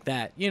stuff like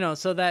that,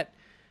 so that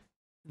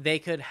they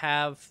could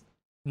have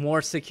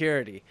more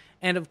security.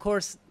 And of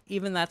course,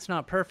 even that's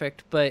not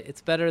perfect, but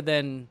it's better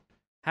than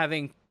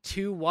having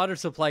two water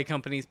supply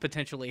companies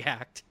potentially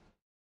hacked.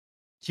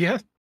 Yeah.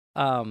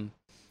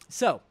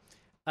 So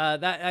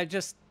that I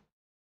just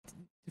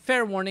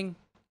fair warning,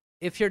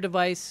 if your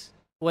device,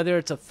 whether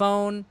it's a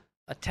phone,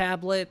 a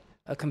tablet,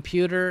 a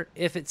computer,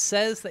 if it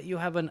says that you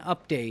have an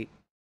update,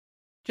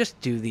 just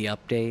do the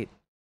update.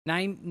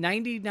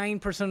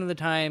 99% of the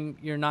time,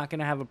 you're not going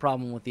to have a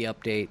problem with the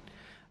update.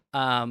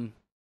 Then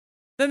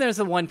there's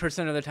the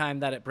 1% of the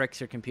time that it bricks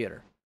your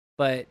computer.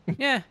 But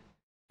yeah.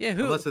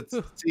 Unless it's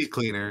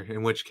CCleaner,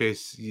 in which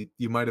case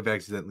you might have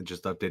accidentally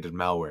just updated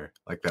malware,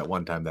 like that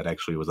one time that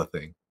actually was a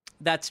thing.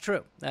 That's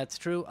true.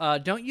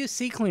 Don't use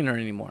CCleaner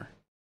anymore.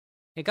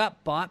 It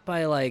got bought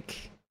by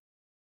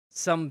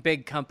some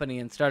big company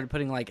and started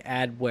putting like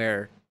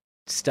adware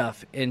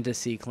stuff into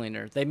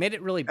CCleaner. They made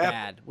it really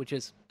bad, which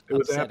is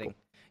upsetting. Apple.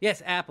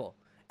 Yes,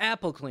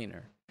 Apple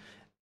Cleaner.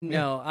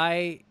 No,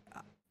 I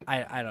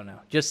don't know.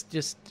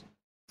 Just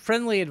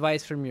friendly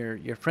advice from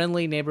your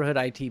friendly neighborhood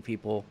IT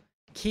people.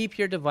 Keep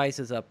your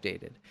devices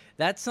updated.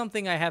 That's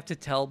something I have to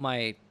tell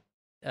my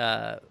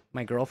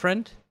my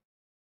girlfriend,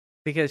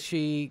 because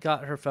she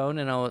got her phone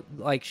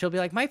and she'll be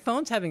like, my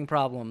phone's having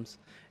problems.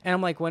 And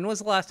I'm like, when was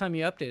the last time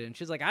you updated? And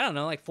she's like, I don't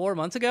know, like 4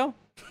 months ago.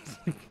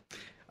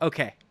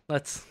 Okay,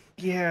 let's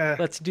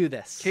do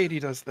this. Katie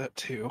does that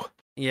too.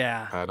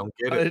 Yeah. I don't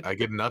get it. I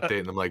get an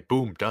update and I'm like,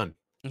 boom, done.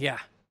 Yeah.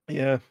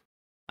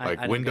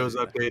 Like Windows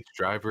updates,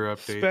 driver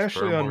updates,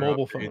 especially on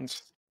mobile updates.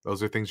 phones.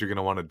 Those are things you're going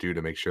to want to do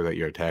to make sure that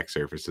your attack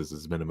surface is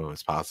as minimum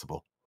as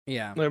possible.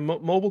 Yeah.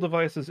 Mobile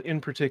devices in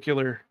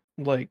particular,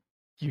 like,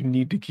 you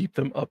need to keep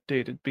them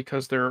updated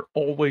because there are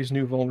always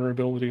new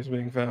vulnerabilities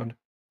being found.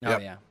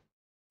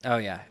 Oh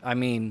yeah. I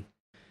mean,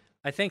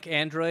 I think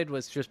Android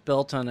was just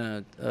built on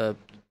a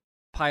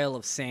pile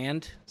of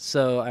sand,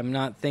 so I'm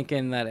not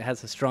thinking that it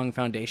has a strong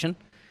foundation.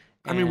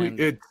 I mean,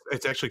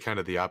 it's actually kind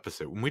of the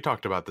opposite. When we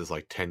talked about this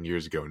like 10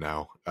 years ago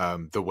now,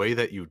 the way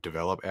that you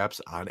develop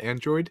apps on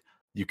Android,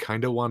 you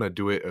kind of want to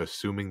do it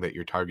assuming that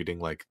you're targeting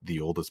like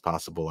the oldest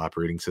possible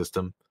operating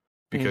system,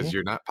 because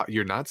you're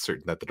not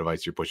certain that the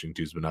device you're pushing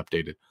to has been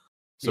updated.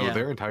 So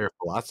their entire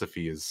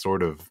philosophy is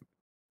sort of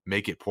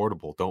make it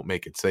portable, don't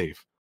make it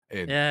safe.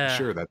 And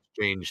sure, that's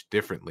changed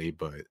differently,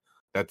 but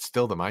that's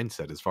still the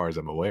mindset as far as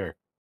I'm aware.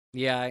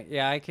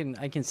 Yeah, I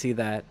can see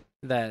that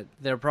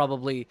there's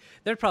probably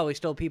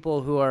still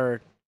people who are,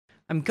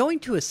 I'm going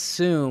to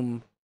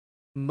assume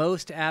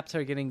most apps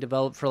are getting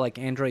developed for like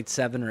Android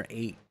 7 or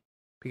 8,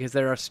 because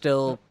there are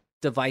still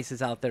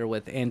devices out there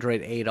with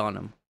Android 8 on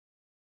them.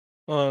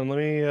 Let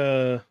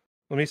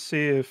me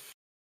see if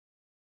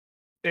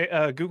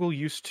Google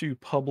used to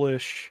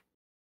publish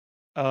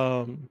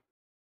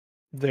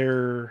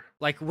their,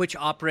 like, which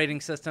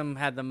operating system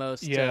had the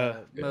most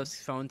most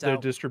phones their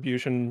out.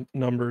 distribution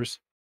numbers.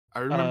 I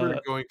remember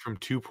going from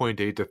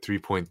 2.8 to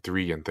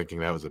 3.3 and thinking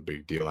that was a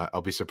big deal.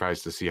 I'll be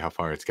surprised to see how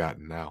far it's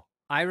gotten now.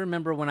 I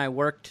remember when I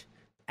worked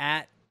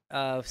at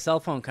a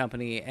cell phone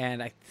company,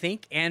 and I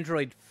think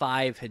Android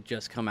 5 had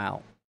just come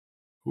out.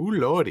 Ooh,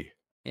 lordy.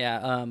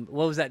 Yeah,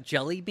 what was that,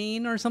 Jelly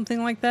Bean or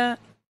something like that?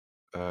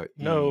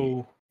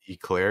 No.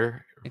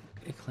 Eclair?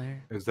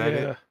 Eclair? Is that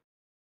it?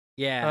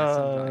 Yeah,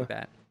 something like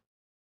that.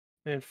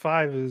 And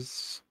 5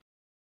 is...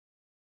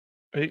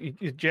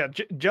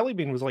 Jelly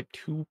Bean was like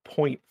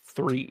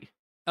 2.3.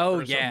 Oh,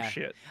 or yeah. some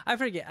shit. I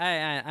forget.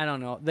 I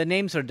don't know. The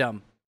names are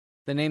dumb.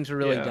 The names are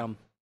really dumb.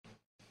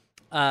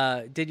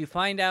 Did you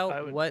find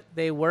out what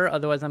they were?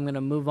 Otherwise, I'm going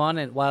to move on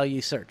while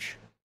you search.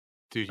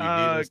 Dude, you need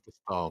us to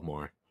stall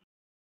more.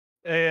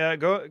 Yeah,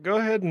 go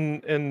ahead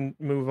and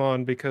move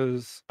on,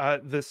 because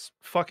this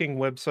fucking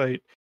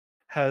website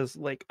has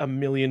like a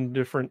million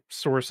different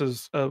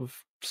sources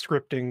of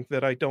scripting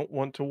that I don't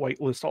want to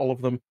whitelist all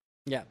of them.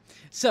 Yeah.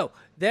 So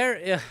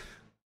there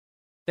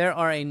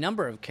are a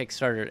number of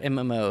Kickstarter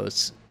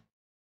MMOs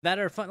that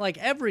are fun. Like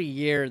every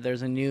year,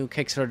 there's a new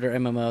Kickstarter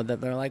MMO that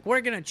they're like,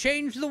 we're gonna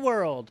change the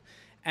world,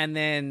 and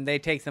then they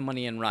take the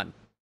money and run.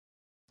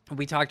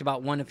 We talked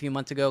about one a few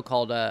months ago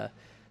called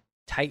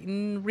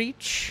Titan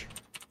Reach,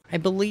 I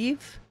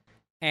believe,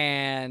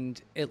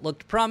 and it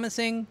looked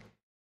promising.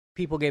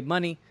 People gave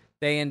money.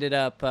 They ended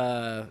up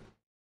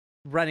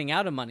running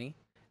out of money,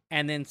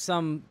 and then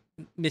some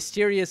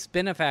mysterious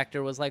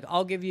benefactor was like,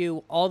 I'll give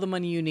you all the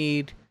money you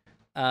need,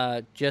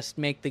 just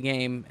make the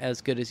game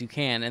as good as you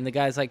can. And the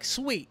guy's like,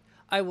 sweet,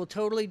 I will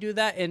totally do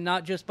that, and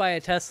not just buy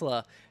a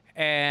Tesla.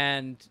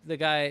 And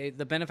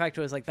the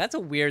benefactor was like, that's a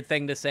weird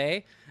thing to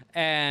say.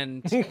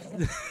 And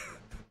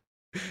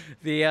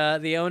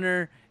the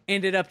owner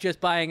ended up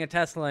just buying a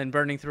Tesla and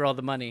burning through all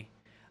the money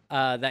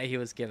that he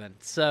was given.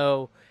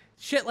 So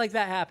shit like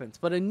that happens.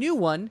 But a new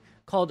one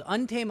called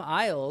Untamed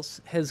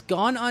Isles has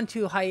gone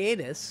into a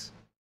hiatus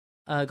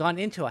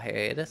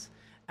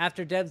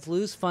after devs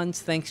lose funds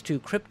thanks to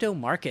crypto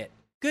market.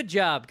 Good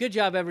job,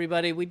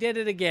 everybody. We did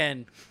it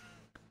again.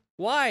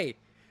 Why?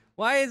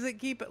 Why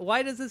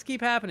does this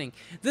keep happening?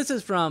 This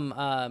is from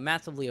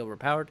Massively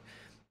Overpowered.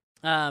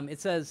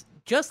 It says,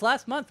 just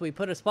last month we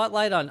put a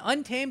spotlight on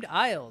Untamed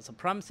Isles, a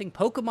promising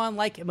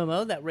Pokemon-like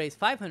MMO that raised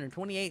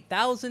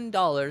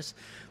 $528,000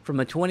 from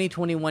a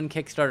 2021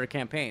 Kickstarter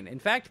campaign. In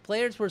fact,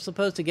 players were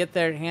supposed to get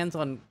their hands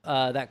on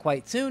that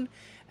quite soon,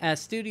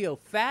 as studio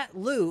Fat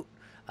Loot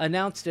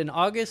announced on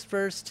August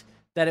 1st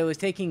that it was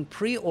taking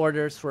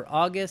pre-orders for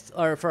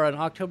an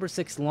October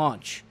 6th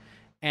launch.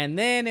 And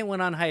then it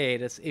went on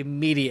hiatus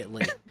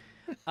immediately.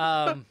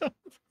 Fuck.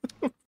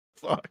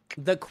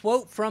 The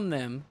quote from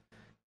them,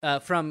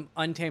 from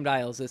Untamed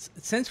Isles, is,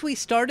 since we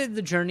started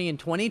the journey in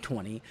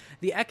 2020,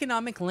 the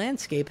economic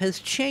landscape has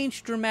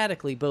changed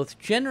dramatically, both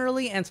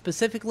generally and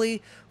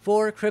specifically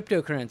for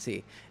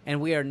cryptocurrency, and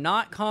we are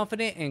not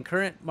confident in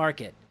current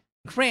market.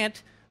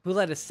 Grant, who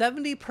led a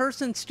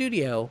 70-person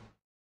studio,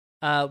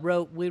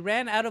 wrote, "We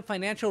ran out of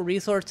financial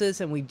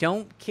resources and we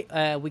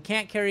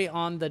can't carry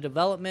on the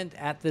development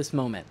at this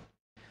moment."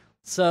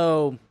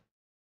 So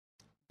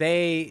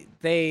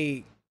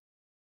they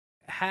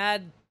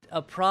had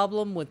a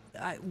problem with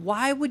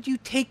why would you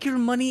take your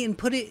money and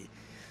put it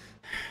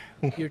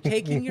you're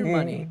taking your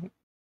money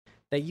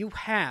that you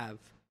have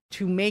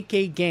to make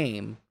a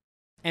game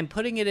and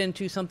putting it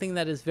into something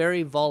that is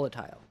very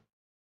volatile.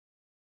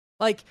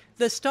 Like,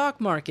 the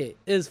stock market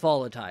is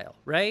volatile,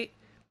 right?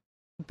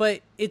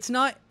 But it's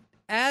not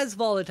as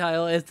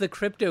volatile as the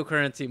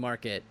cryptocurrency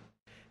market,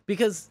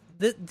 because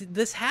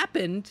this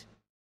happened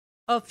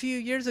a few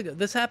years ago.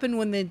 This happened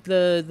when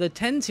the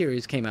 10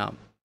 series came out.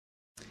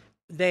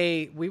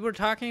 We were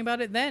talking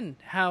about it then,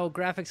 how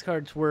graphics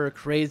cards were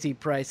crazy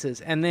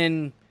prices, and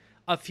then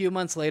a few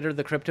months later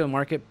the crypto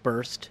market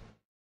burst.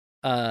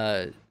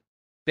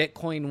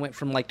 Bitcoin went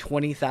from like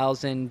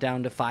 20,000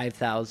 down to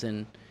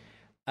 5,000,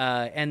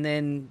 and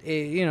then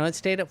it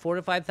stayed at 4,000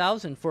 to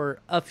 5,000 for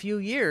a few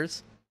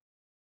years,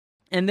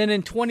 and then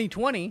in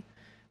 2020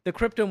 the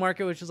crypto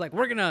market was just like,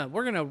 we're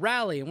gonna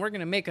rally and we're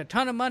gonna make a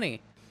ton of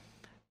money.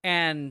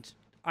 And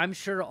I'm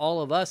sure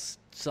all of us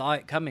saw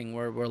it coming,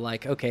 where we're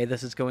like, okay,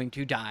 this is going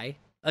to die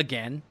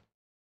again.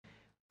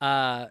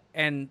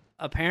 And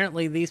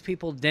apparently these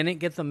people didn't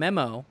get the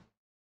memo,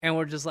 and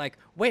we're just like,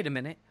 wait a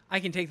minute, I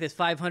can take this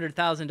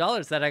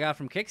 $500,000 that I got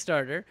from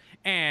Kickstarter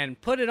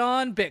and put it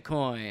on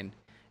Bitcoin.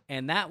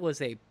 And that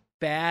was a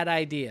bad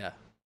idea.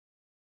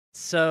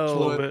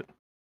 So,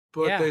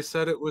 but yeah. They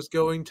said it was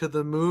going to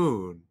the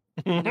moon.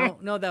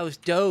 No, that was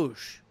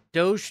Doge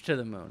to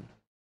the moon.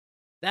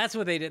 That's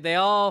what they did. They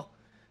all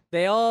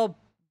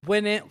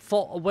went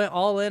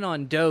all in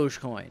on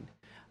Dogecoin.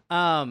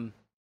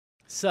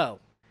 So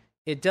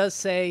it does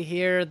say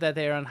here that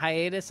they're on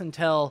hiatus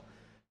until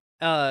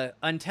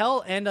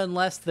and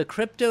unless the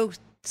crypto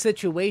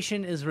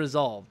situation is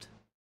resolved.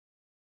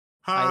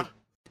 Huh?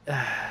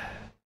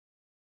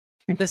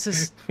 This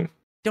is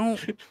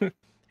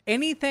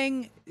any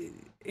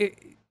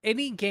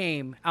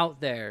game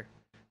out there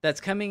that's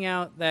coming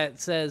out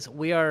that says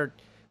we are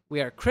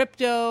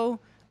crypto,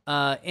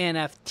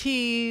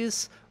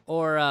 NFTs,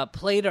 or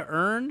play to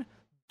earn,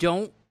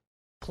 don't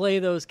play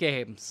those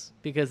games,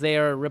 because they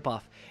are a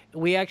ripoff.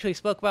 We actually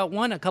spoke about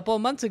one a couple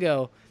of months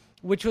ago,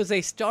 which was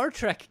a Star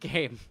Trek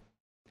game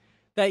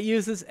that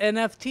uses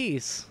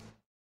NFTs.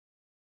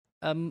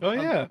 A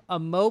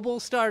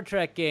mobile Star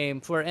Trek game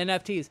for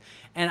NFTs.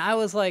 And I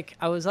was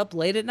up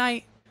late at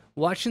night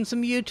watching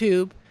some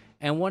YouTube,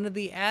 and one of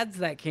the ads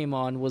that came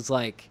on was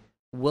like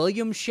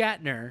William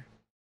Shatner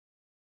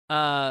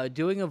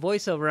doing a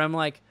voiceover. I'm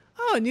like,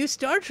 oh, a new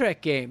Star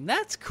Trek game.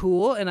 That's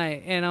cool. And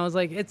I was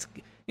like, it's,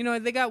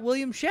 they got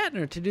William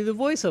Shatner to do the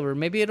voiceover.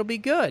 Maybe it'll be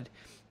good.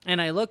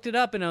 And I looked it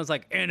up, and I was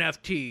like,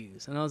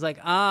 NFTs. And I was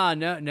like,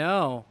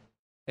 no.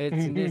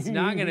 It's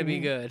not going to be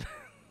good.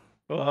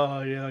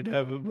 Oh, yeah,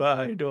 never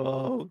mind.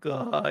 Oh,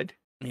 God.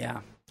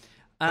 Yeah.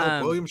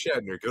 William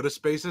Shatner, go to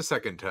space a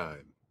second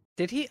time.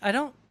 Did he? I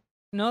don't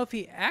know if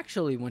he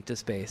actually went to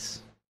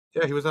space.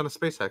 Yeah, he was on a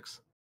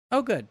SpaceX.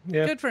 Oh, good.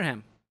 Yeah. Good for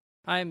him.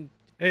 I'm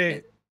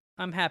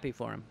happy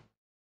for him.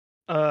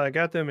 I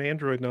got them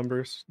Android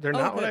numbers. They're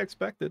not what I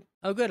expected.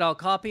 Oh, good. I'll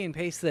copy and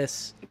paste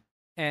this.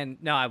 And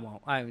no, I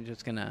won't. I'm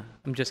just gonna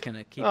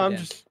keep it in.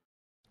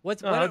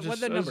 What are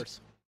the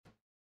numbers?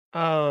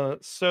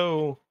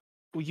 So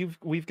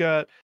we've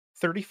got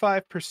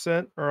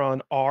 35% are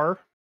on R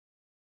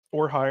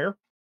or higher.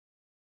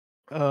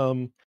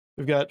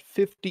 We've got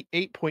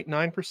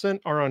 58.9%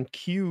 are on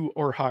Q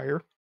or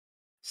higher.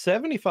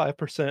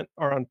 75%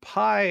 are on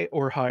Pi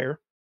or higher.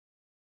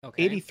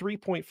 Okay.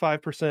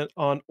 83.5%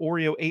 on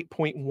Oreo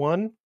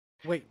 8.1.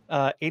 Wait.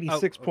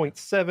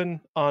 86.7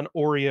 on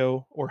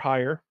Oreo or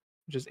higher,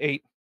 which is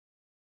 8.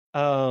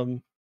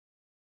 And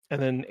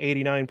then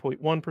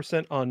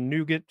 89.1% on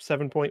Nougat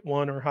 7.1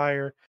 or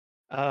higher.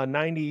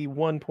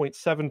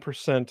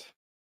 91.7%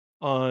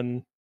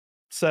 on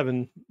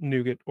 7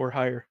 Nougat or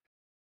higher.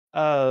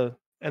 And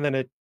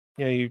then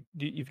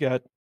you've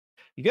got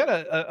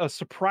a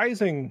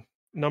surprising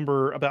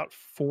number, about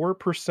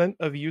 4%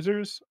 of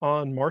users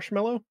on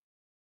Marshmallow.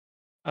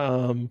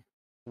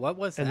 What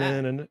was that? And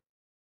then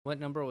what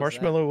number was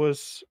Marshmallow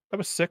was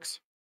 6.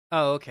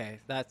 Oh, okay.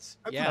 That's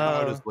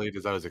about as late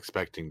as I was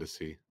expecting to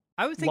see.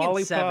 I was thinking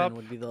Lollipop, 7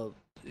 would be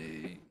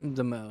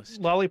the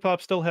most.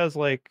 Lollipop still has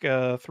like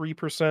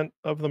 3%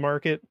 of the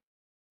market.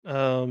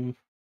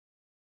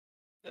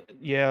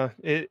 Yeah,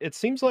 it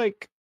seems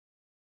like,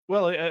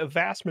 well, a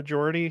vast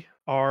majority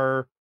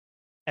are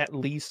at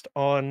least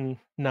on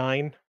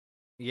 9.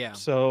 Yeah.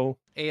 So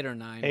 8 or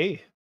 9.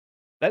 Hey,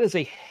 that is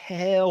a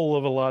hell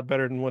of a lot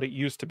better than what it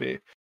used to be.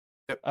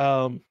 Yep.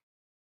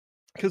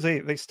 Because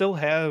they still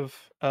have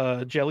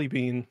Jelly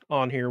Bean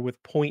on here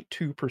with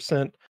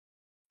 0.2%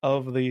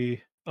 of the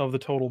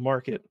total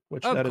market,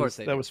 which that was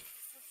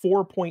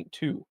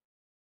 4.2.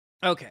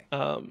 Okay.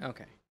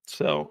 Okay.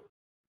 So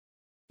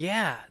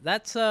yeah,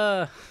 that's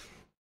fun.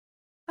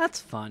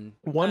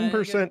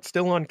 1%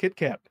 still on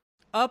KitKat.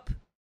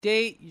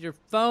 Update your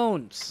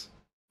phones.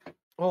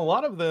 Well, a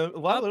lot of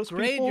those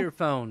Upgrade people. your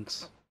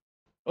phones.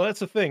 Well, that's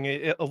the thing.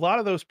 A lot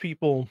of those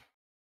people,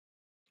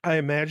 I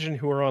imagine,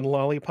 who are on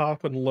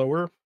Lollipop and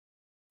lower,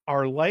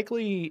 are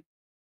likely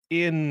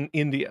in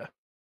India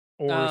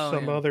or Oh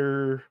some yeah.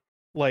 other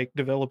like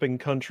developing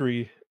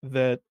country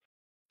that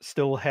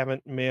still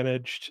haven't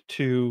managed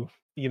to,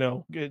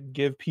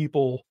 give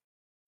people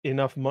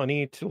enough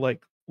money to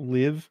like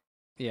live.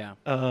 Yeah.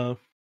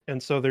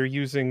 And so they're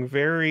using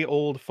very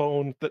old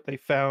phones that they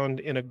found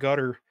in a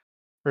gutter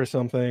or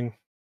something.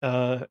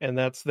 And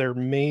that's their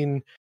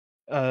main,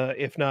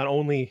 if not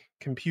only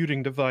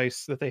computing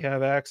device that they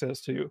have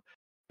access to,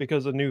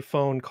 because a new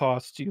phone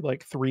costs you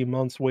like 3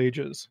 months'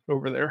 wages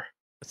over there.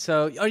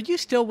 So, are you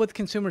still with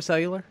Consumer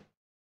Cellular?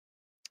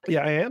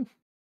 Yeah, I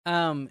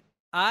am.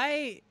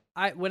 I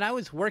when I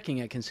was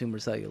working at Consumer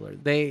Cellular,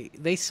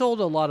 they sold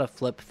a lot of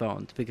flip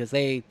phones because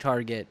they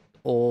target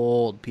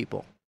old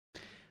people.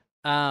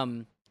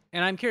 And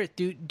I'm curious,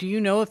 do you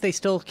know if they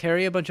still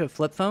carry a bunch of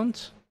flip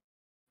phones?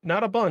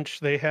 Not a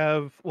bunch. They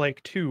have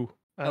like 2.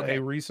 I Okay.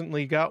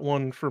 recently got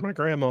one for my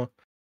grandma,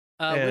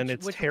 and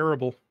it's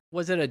terrible.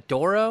 Was it a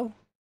Doro?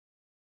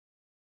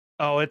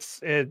 Oh, it's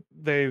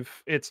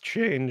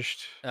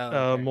changed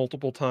Oh, okay.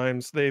 multiple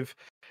times.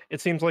 It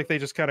seems like they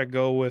just kind of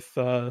go with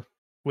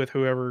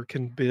whoever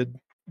can bid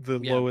the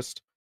Yeah.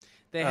 lowest.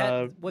 They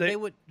had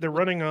They're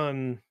running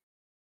on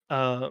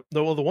the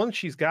one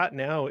she's got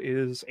now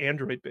is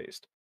Android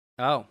based.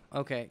 Oh,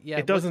 okay. Yeah.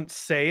 It doesn't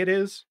say it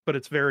is, but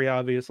it's very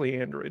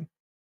obviously Android.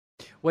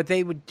 What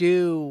they would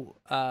do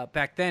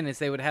back then is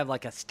they would have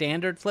like a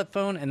standard flip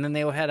phone, and then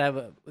they would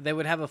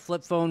have a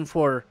flip phone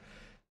for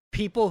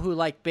people who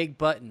like big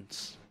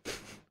buttons.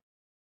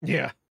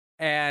 Yeah.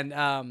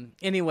 And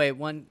anyway,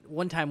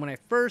 one time when I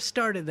first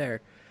started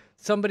there,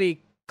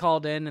 somebody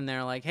called in and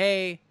they're like,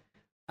 "Hey,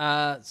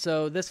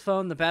 so this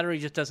phone, the battery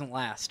just doesn't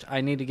last. I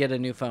need to get a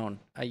new phone.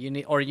 You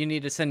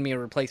need to send me a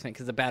replacement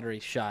because the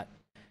battery's shot."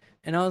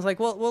 And I was like,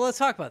 "Well, let's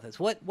talk about this.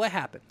 What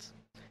happens?"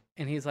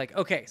 And he's like,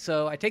 "Okay,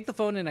 so I take the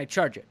phone and I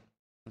charge it."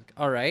 I'm like,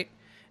 "All right."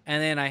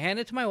 And then I hand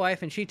it to my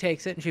wife and she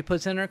takes it and she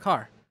puts it in her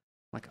car.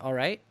 I'm like, "All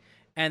right."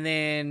 And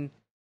then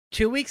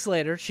 2 weeks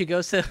later, she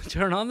goes to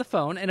turn on the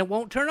phone and it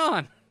won't turn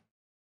on.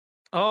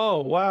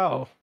 Oh,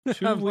 wow.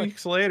 2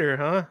 weeks later,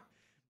 huh?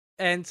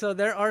 And so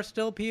there are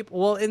still people,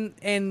 well,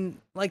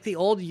 in like the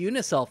old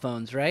Unicell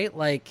phones, right?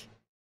 Like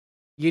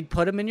you'd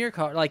put them in your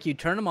car, like you'd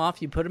turn them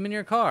off, you'd put them in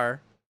your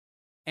car,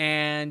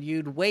 and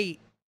you'd wait,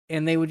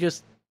 and they would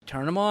just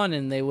turn them on,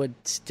 and they would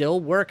still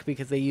work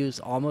because they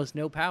use almost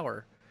no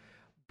power.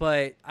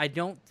 But I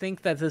don't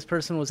think that this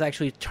person was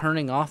actually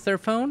turning off their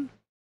phone.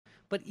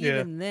 But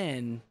even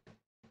then,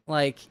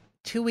 like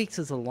 2 weeks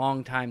is a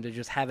long time to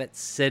just have it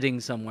sitting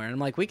somewhere. And I'm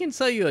like, we can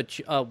sell you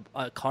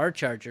a car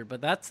charger,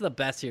 but that's the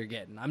best you're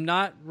getting. I'm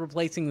not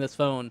replacing this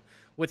phone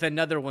with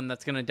another one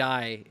that's going to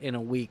die in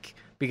a week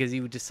because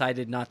you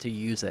decided not to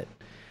use it.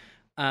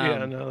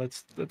 No,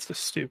 that's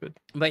just stupid.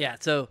 But yeah,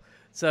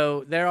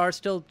 so there are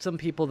still some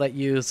people that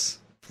use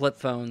flip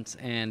phones,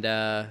 and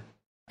I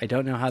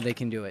don't know how they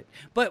can do it.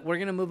 But we're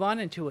going to move on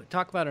into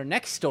talk about our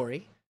next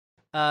story,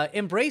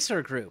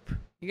 Embracer Group.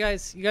 You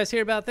guys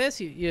hear about this?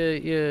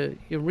 You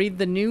read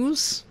the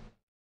news?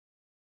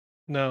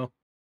 No.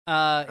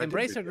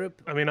 Embracer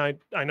Group. I mean,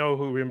 I know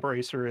who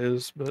Embracer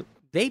is, but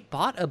they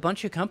bought a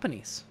bunch of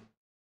companies.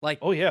 Like,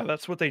 oh yeah,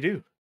 that's what they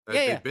do.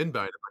 They've been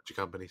buying a bunch of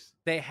companies.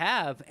 They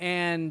have,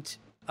 and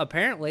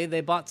apparently they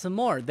bought some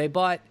more. They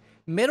bought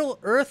Middle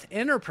Earth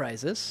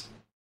Enterprises,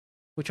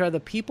 which are the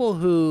people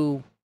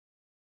who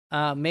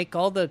make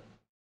all the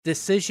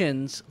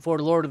decisions for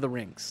Lord of the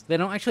Rings. They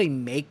don't actually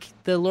make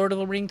the Lord of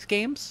the Rings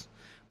games,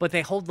 but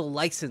they hold the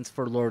license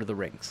for Lord of the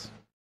Rings.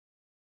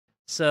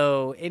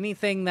 So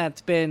anything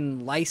that's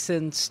been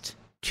licensed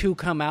to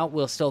come out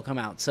will still come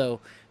out.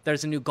 So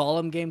there's a new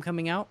Gollum game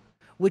coming out,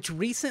 which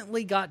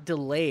recently got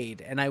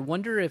delayed, and I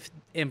wonder if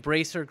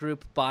Embracer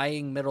Group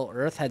buying Middle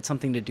Earth had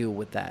something to do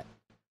with that,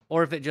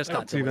 or if it just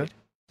got delayed.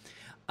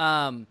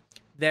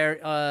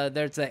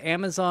 There's an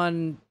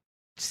Amazon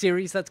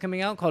series that's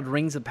coming out called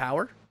Rings of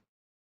Power,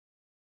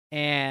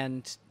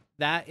 and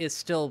that is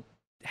still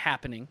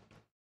happening.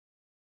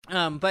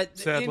 But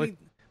sadly,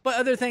 but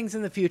other things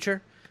in the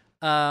future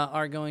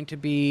are going to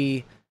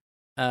be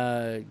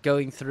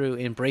going through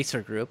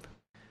Embracer Group.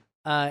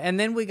 And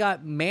then we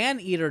got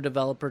Man-Eater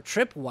developer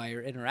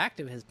Tripwire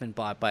Interactive has been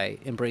bought by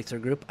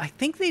Embracer Group. I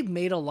think they've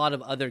made a lot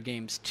of other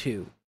games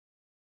too.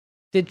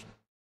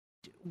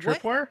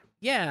 Tripwire? What?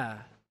 Yeah.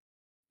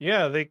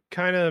 Yeah, they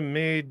kind of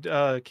made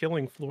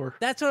Killing Floor.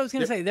 That's what I was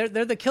going to say.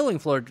 They're the Killing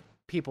Floor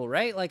people,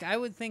 right? Like I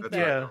would think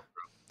Yeah.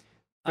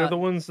 They're the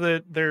ones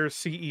that their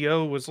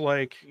CEO was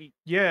like,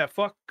 yeah,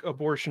 fuck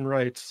abortion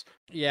rights.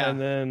 Yeah. And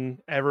then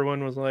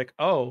everyone was like,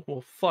 oh, well,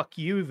 fuck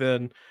you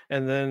then.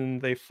 And then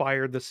they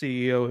fired the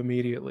CEO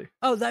immediately.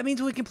 Oh, that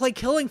means we can play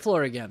Killing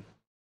Floor again.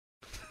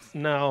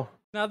 No.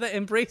 Now that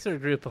Embracer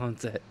Group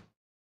owns it.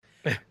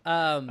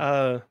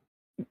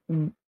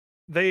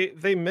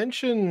 They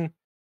mention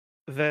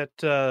that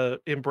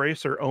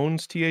Embracer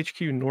owns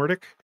THQ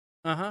Nordic.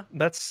 Uh-huh.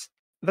 That's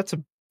a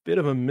bit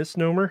of a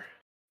misnomer.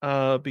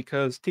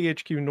 because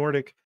THQ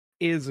Nordic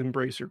is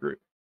Embracer Group.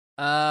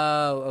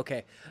 Oh,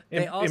 okay.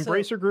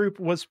 Embracer Group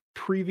was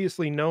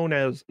previously known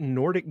as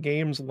Nordic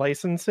Games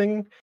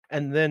Licensing,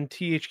 and then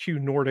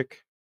THQ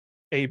Nordic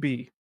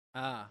AB.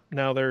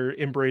 Now they're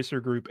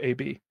Embracer Group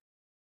AB.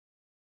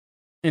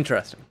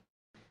 Interesting.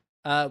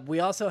 We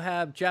also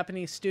have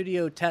Japanese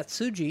studio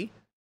Tatsuji.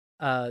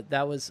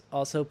 That was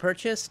also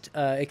purchased.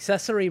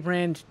 Accessory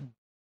brand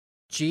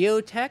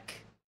Geotech.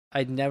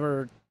 I'd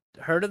never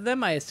heard of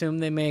them. I assume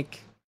they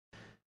make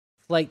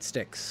flight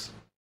sticks.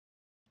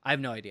 I have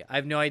no idea. I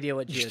have no idea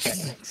what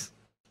Geotech makes.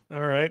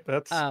 All right,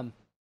 that's.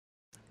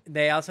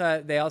 They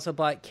also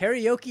bought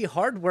karaoke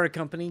hardware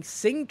company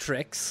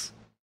Singtrix.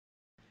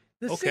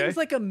 This seems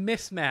like a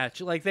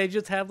mismatch. Like they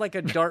just have like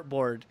a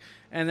dartboard,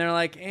 and they're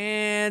like,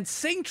 "And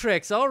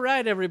Singtrix, all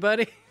right,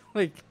 everybody."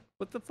 Like,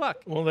 what the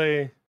fuck? Well,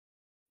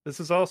 this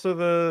is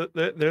also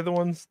they're the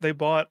ones they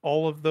bought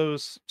all of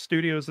those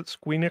studios that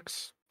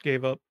Squeenix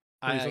gave up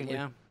recently.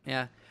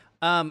 Yeah.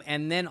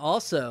 And then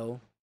also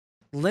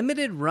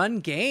limited run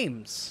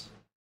games.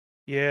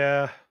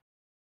 Yeah,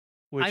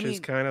 which is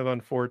kind of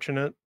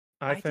unfortunate.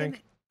 I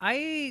think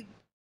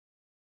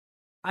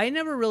I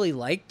never really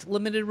liked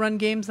limited run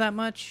games that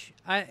much.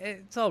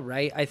 It's all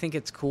right. I think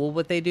it's cool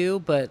what they do,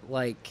 but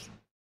like,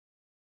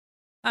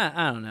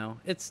 I don't know.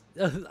 It's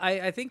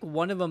I think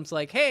one of them's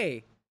like,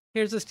 hey,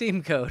 here's a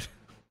Steam code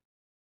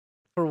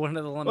for one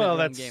of the limited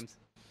run games.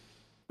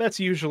 That's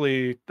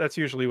usually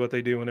what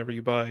they do whenever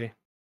you buy.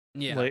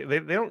 Yeah, like,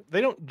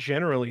 they don't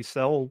generally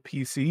sell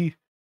PC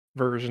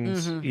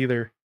versions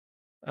either.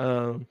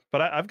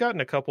 But I've gotten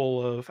a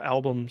couple of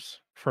albums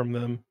from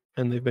them,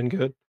 and they've been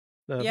good.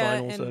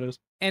 Vinyls, that is.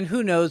 And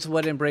who knows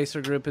what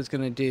Embracer Group is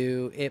going to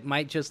do? It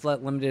might just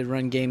let limited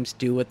run games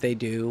do what they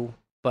do,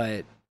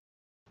 but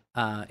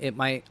it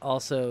might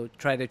also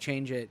try to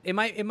change it. It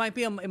might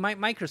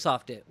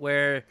Microsoft it,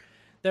 where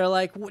they're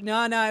like,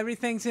 no,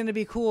 everything's going to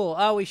be cool.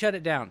 Oh, we shut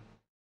it down.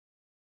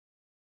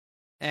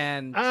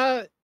 And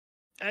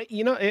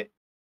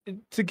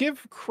to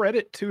give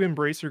credit to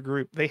Embracer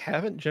Group, they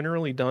haven't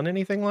generally done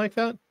anything like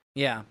that.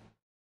 Yeah.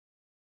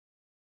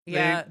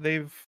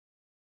 They've.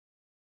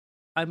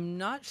 I'm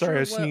not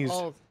sure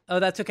what Oh,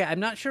 that's okay. I'm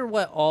not sure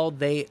what all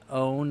they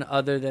own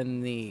other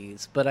than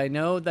these, but I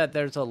know that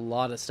there's a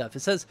lot of stuff.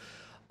 It says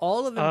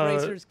all of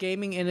Embracer's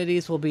gaming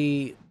entities will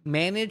be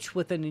managed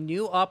within a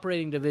new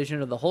operating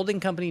division of the holding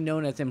company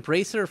known as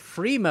Embracer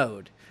Free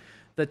Mode.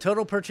 The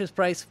total purchase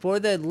price for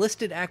the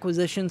listed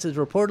acquisitions is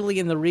reportedly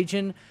in the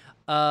region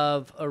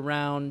of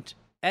around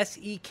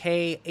SEK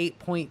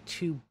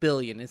 8.2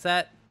 billion. Is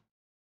it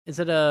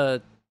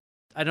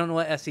I don't know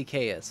what SEK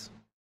is.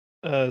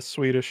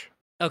 Swedish.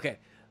 Okay.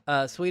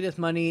 Swedish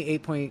money,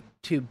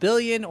 8.2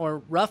 billion, or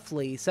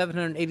roughly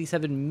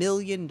 $787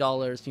 million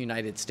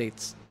United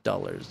States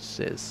dollars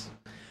is.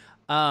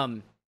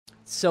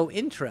 So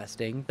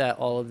interesting that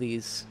all of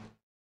these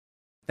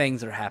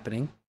things are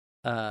happening.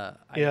 I'm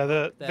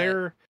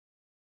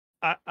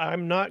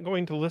not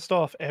going to list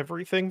off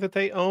everything that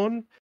they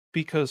own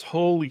because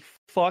holy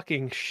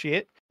fucking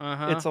shit,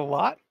 it's a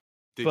lot.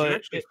 Did you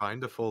actually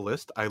find a full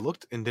list? I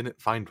looked and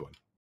didn't find one.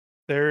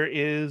 There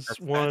is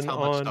that's how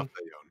much stuff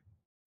they own.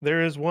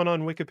 There is one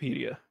on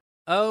Wikipedia.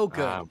 Oh,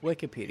 good.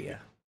 Wikipedia.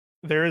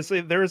 There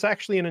is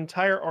actually an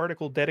entire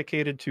article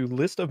dedicated to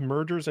list of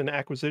mergers and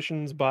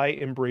acquisitions by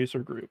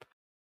Embracer Group.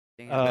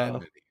 They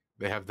have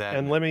that.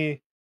 And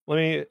many.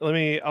 let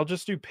me. I'll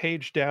just do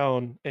page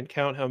down and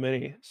count how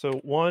many. So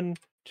 1,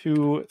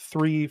 2,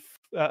 3,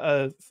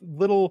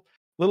 little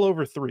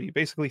over 3.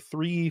 Basically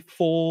 3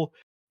 full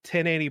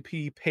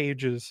 1080p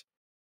pages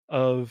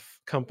of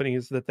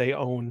companies that they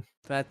own.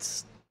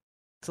 That's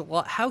a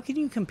lot. How can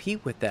you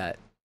compete with that?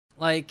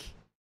 Like,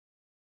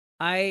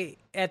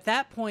 at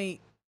that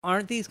point,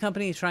 aren't these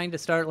companies trying to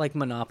start like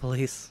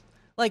monopolies?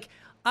 Like,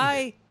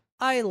 I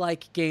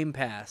like Game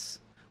Pass,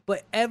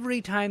 but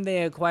every time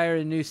they acquire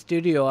a new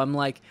studio, I'm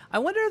like, I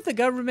wonder if the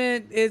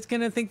government is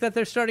gonna think that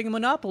they're starting a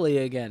monopoly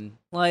again.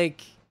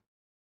 Like,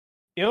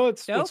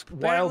 it's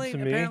wild to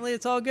me. Apparently,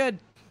 it's all good.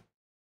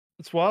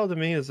 What's wild to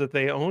me is that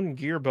they own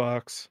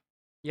Gearbox,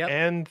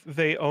 and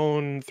they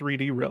own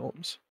 3D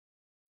Realms.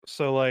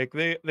 So like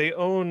they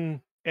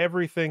own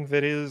everything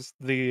that is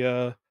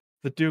the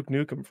Duke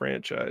Nukem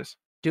franchise.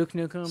 Duke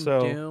Nukem,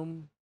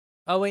 Doom.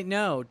 Oh wait,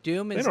 no,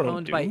 Doom is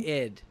owned by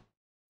id.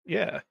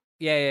 Yeah.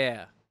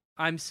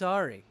 I'm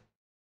sorry.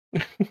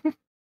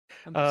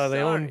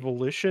 They own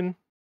Volition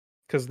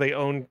because they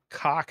own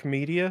Koch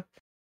Media.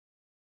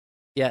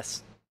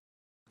 Yes,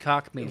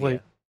 Koch Media.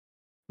 Like,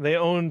 they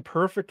own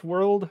Perfect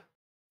World,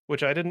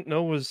 which I didn't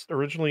know was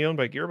originally owned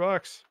by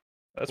Gearbox.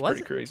 That's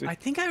pretty crazy. I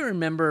think I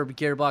remember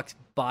Gearbox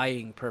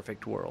buying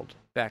Perfect World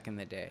back in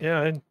the day. Yeah,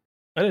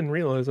 I didn't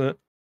realize that.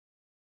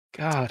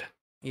 God.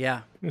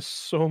 Yeah. There's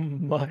so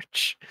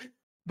much.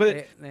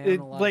 But they own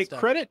a lot of stuff.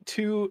 Credit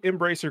to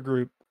Embracer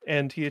Group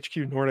and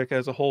THQ Nordic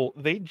as a whole.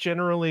 They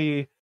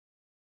generally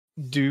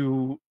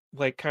do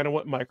like kind of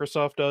what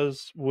Microsoft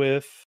does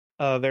with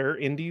their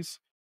indies,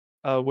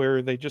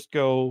 where they just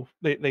go,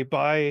 they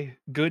buy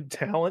good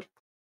talent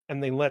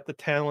and they let the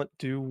talent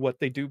do what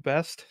they do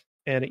best,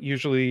 and it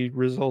usually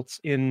results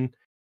in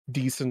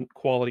decent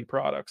quality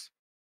products.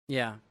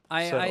 Yeah.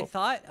 I So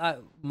thought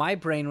my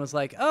brain was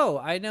like, oh,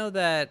 I know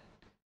that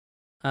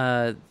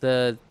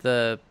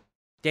the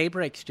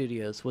Daybreak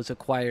Studios was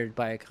acquired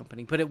by a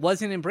company, but it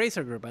wasn't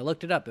Embracer Group. I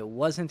looked it up. It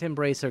wasn't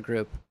Embracer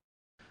Group.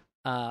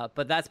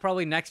 But that's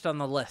probably next on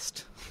the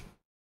list.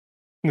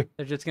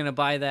 They're just gonna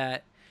buy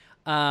that.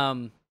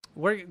 I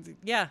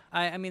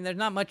mean, there's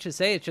not much to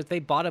say. It's just they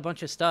bought a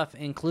bunch of stuff,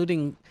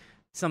 including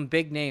some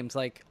big names,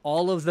 like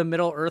all of the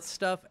Middle Earth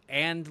stuff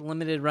and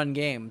limited run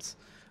games,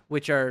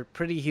 which are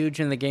pretty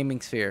huge in the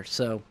gaming sphere.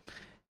 So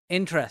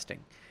interesting.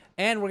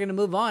 And we're gonna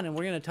move on, and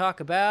we're gonna talk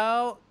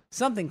about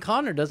something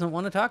Connor doesn't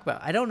want to talk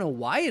about. I don't know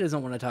why he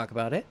doesn't want to talk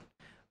about it.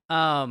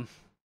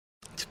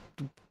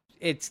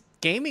 It's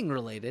gaming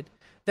related.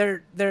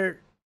 They're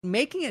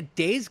making a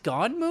Days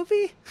Gone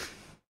movie,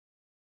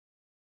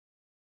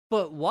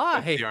 but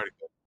why? That's the article.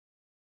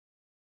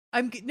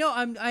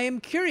 I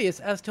am curious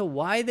as to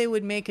why they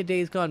would make a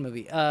Days Gone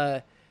movie.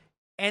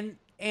 And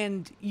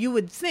you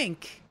would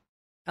think,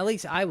 at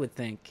least I would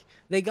think,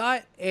 they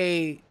got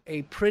a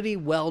pretty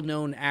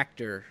well-known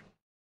actor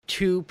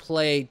to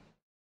play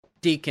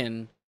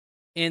Deacon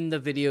in the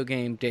video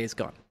game Days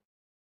Gone.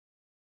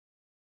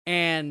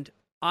 And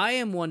I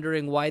am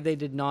wondering why they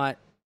did not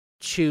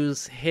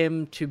choose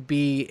him to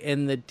be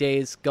in the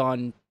Days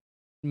Gone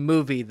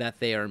movie that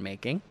they are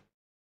making.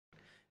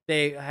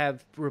 They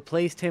have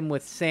replaced him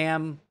with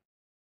Sam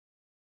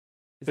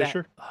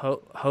Fisher?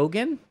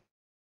 Hogan?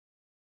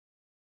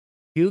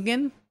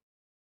 Hugan?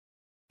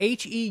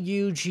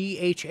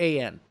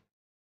 Heughan.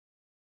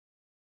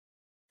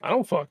 I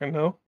don't fucking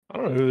know. I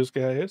don't know who this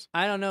guy is.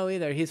 I don't know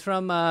either. He's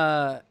from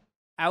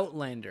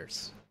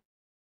Outlanders.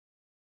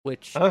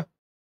 Which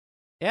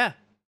yeah, it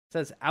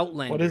says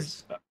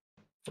Outlanders.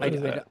 What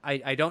is that?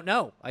 I don't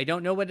know. I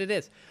don't know what it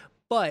is.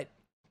 But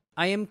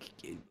I am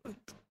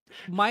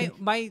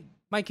my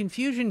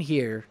confusion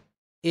here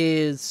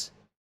is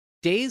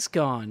Days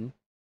Gone.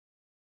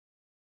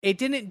 It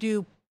didn't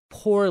do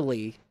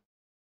poorly,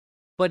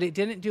 but it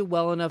didn't do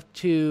well enough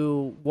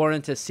to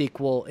warrant a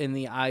sequel in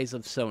the eyes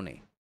of Sony.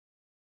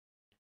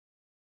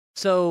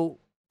 So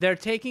they're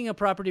taking a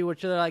property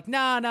which they're like,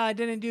 nah, it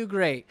didn't do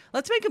great.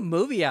 Let's make a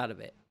movie out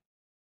of it.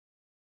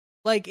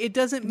 Like, it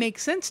doesn't make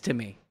sense to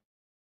me.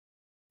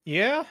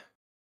 Yeah.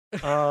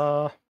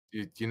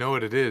 You know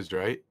what it is,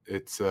 right?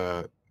 It's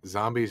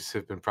zombies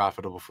have been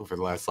profitable for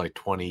the last like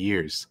 20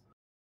 years.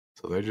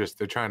 So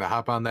they're trying to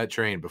hop on that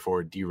train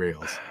before it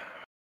derails.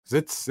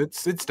 'Cause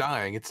it's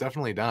dying. It's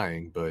definitely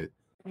dying, but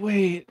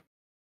Wait.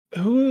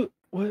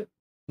 What?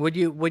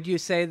 Would you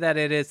say that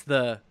it is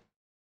the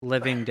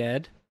Living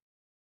Dead?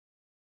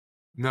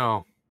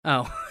 no.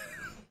 Oh.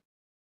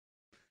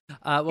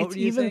 What It's were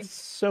you even saying?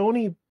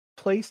 Sony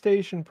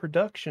PlayStation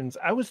Productions.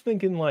 I was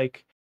thinking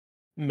like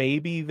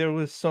maybe there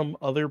was some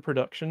other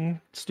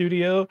production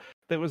studio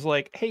that was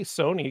like, "Hey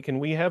Sony, can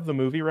we have the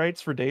movie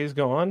rights for Days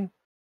Gone?"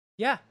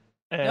 Yeah.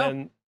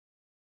 And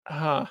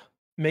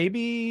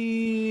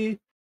maybe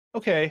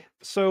okay,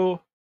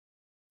 so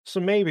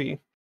maybe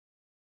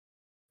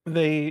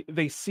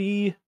they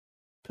see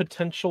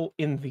potential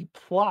in the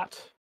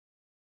plot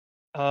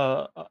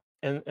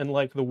and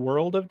like the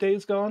world of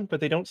Days Gone, but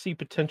they don't see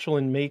potential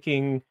in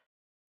making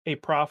a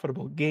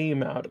profitable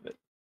game out of it.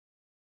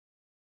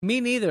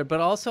 Me neither, but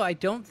also I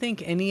don't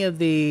think any of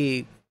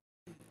the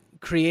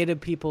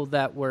creative people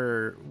that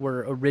were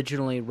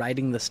originally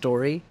writing the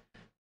story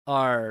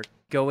are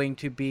going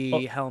to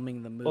be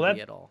helming the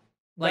movie at all.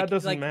 That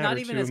doesn't matter not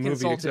even to as a movie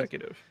consultants.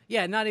 executive.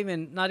 Yeah, not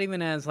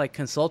even as like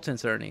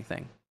consultants or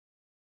anything.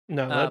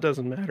 No, that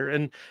doesn't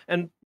matter.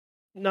 And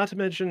not to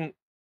mention,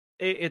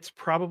 it's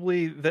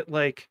probably that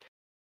like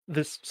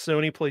this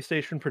Sony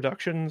PlayStation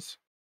Productions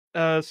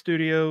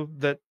studio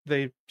that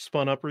they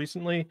spun up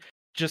recently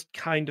just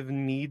kind of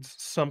needs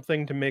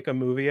something to make a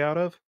movie out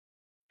of,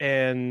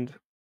 and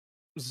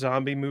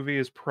zombie movie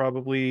is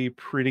probably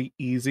pretty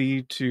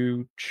easy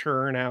to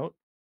churn out.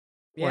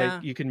 Yeah.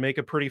 Like you can make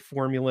a pretty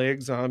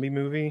formulaic zombie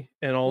movie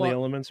and all the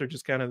elements are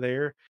just kind of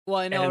there. Well,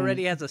 and it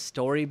already has a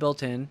story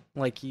built in.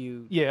 Like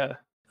Yeah.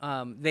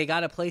 They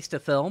got a place to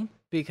film,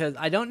 because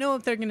I don't know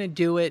if they're going to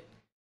do it.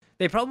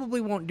 They probably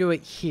won't do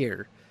it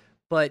here,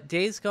 but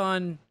Days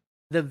Gone,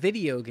 the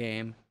video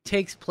game,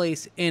 takes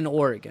place in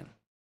Oregon,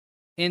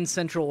 in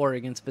Central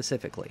Oregon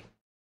specifically.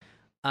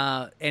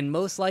 And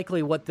most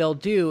likely what they'll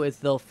do is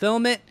they'll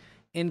film it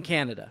in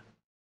Canada,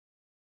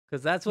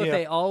 because that's what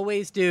they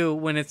always do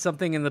when it's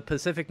something in the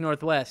Pacific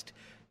Northwest.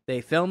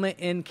 They film it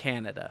in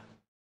Canada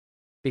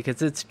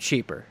because it's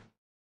cheaper.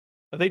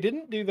 They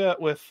didn't do that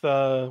with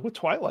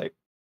Twilight.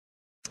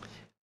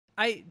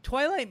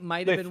 Twilight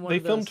might have been one of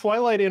those. They filmed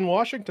Twilight in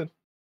Washington.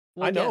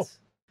 Well, I know. Yes.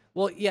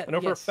 Well, yeah. I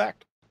know for a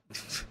fact.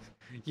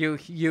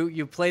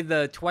 You played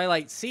the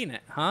Twilight scene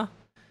it, huh?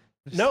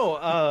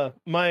 No,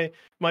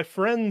 my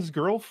friend's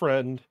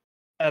girlfriend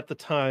at the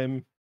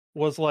time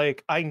was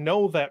like, I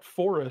know that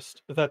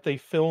forest that they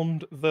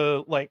filmed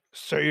the like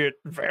say it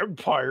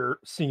vampire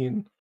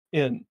scene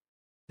in.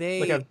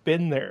 Like I've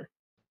been there.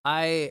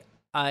 I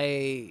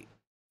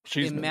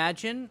She's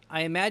imagine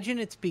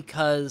it's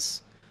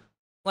because,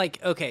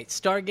 like, okay,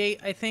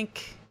 Stargate, I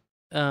think,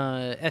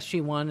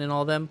 SG-1 and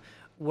all them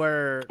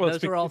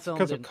those were all filmed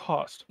because in, of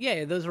cost.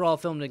 yeah, those were all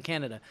filmed in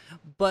Canada.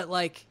 But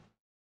like,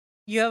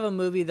 you have a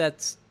movie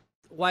that's,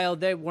 while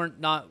they were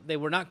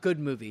not good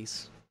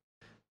movies,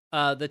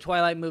 the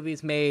Twilight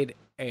movies made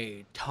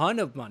a ton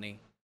of money,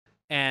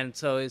 and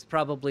so it's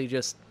probably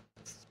just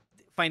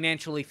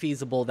financially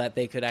feasible that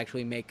they could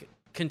actually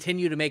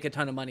continue to make a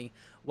ton of money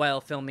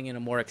while filming in a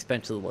more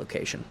expensive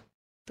location.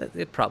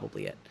 That's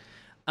probably it.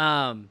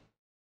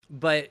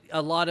 But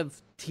a lot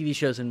of TV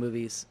shows and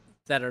movies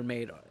that are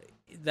made,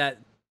 that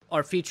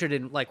are featured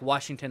in like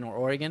Washington or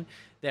Oregon,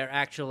 they're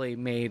actually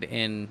made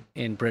in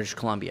British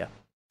Columbia,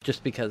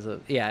 just because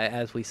of,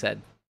 as we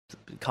said,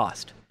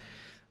 cost.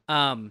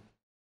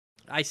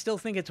 I still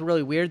think it's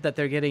really weird that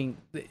they're getting.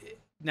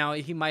 Now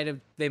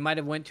they might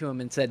have went to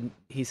him and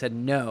he said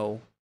no,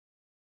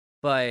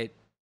 but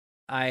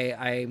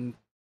I'm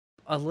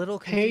a little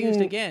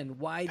confused again.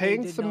 Why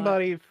paying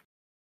somebody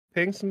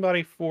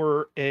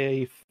for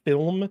a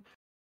film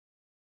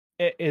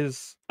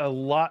is a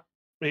lot.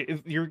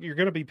 You're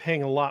going to be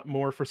paying a lot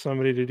more for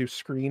somebody to do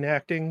screen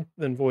acting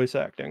than voice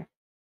acting.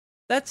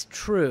 That's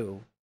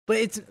true,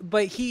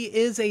 but he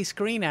is a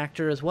screen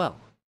actor as well.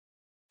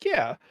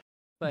 Yeah,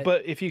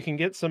 but if you can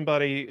get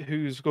somebody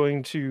who's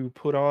going to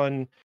put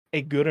on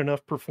a good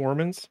enough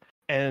performance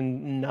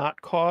and not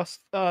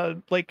cost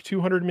like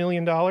 $200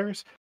 million,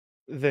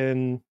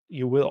 then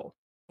you will.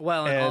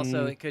 Well, and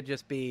also it could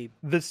just be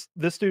this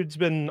dude's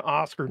been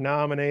Oscar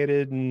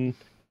nominated, and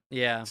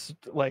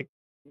like,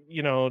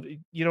 you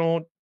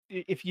don't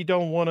if you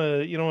don't want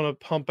to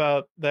pump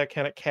out that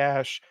kind of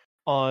cash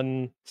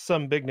on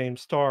some big name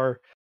star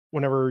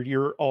whenever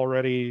you're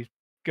already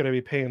going to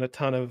be paying a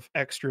ton of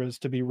extras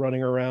to be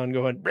running around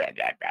going.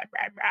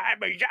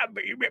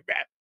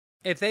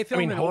 If they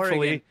film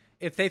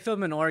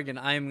in Oregon,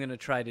 I'm going to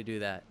try to do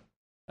that.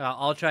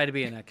 I'll try to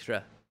be an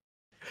extra.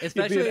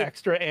 Especially you'll be an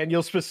extra, and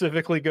you'll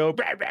specifically go.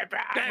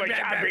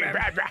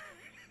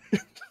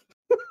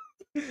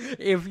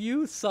 If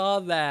you saw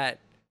that,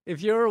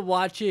 if you were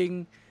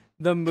watching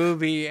the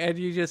movie and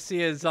you just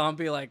see a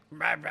zombie like,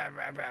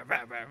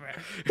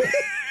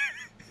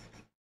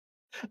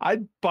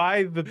 I'd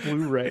buy the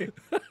Blu-ray.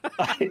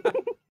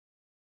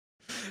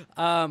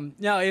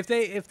 No, if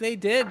they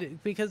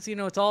did, because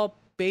it's all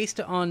based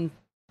on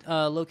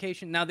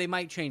location. Now they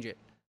might change it.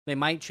 They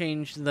might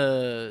change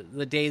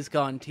the Days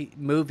Gone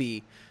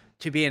movie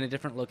to be in a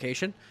different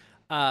location.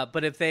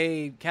 But if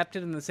they kept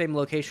it in the same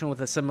location with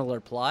a similar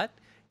plot,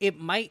 it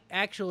might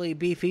actually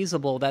be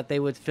feasible that they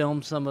would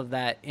film some of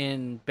that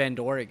in Bend,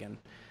 Oregon.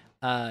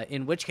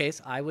 In which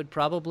case, I would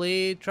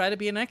probably try to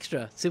be an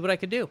extra, see what I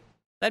could do.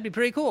 That'd be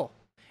pretty cool.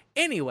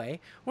 Anyway,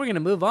 we're going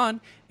to move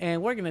on,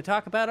 and we're going to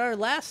talk about our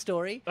last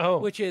story,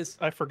 which is...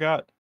 I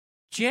forgot.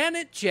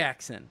 Janet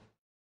Jackson.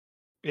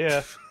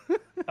 Yeah.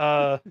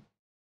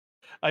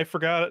 I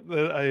forgot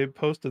that I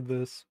posted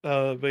this.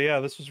 But yeah,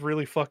 this was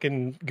really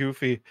fucking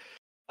goofy.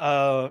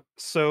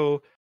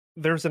 So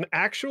there's an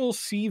actual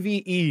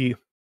CVE,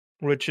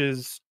 which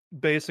is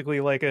basically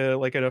like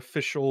an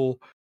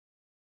official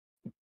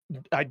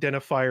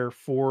identifier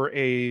for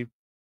a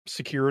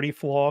security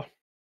flaw.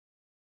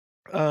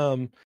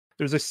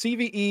 There's a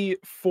CVE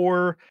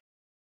for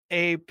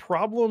a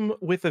problem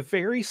with a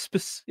very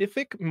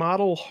specific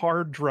model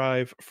hard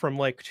drive from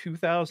like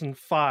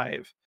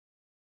 2005.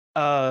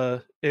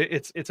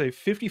 It's a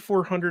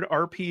 5400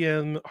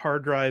 RPM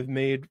hard drive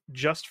made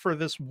just for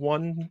this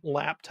one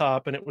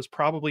laptop, and it was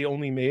probably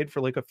only made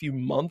for like a few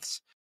months.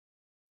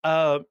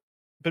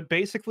 But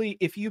basically,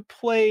 if you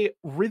play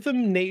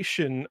Rhythm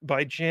Nation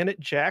by Janet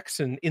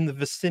Jackson in the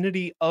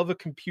vicinity of a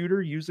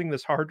computer using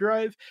this hard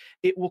drive,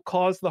 it will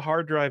cause the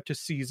hard drive to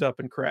seize up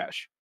and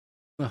crash.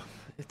 Oh,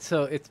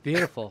 it's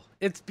beautiful.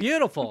 It's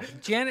beautiful.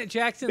 Janet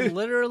Jackson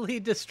literally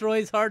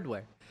destroys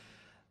hardware.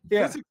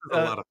 Yeah, Physics is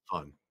a lot of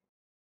fun.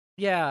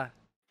 Yeah.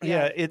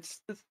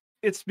 It's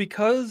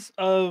because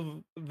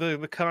of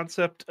the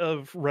concept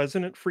of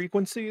resonant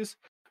frequencies,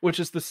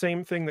 which is the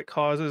same thing that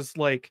causes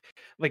like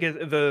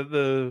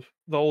the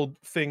old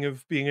thing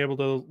of being able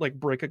to like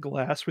break a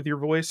glass with your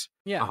voice.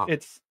 Yeah. Uh-huh.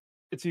 It's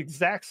the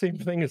exact same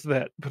thing as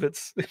that, but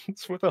it's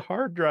with a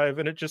hard drive,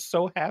 and it just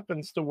so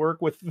happens to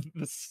work with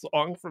the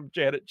song from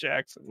Janet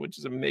Jackson, which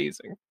is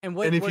amazing. And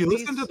if you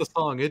listen to the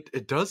song,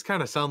 it does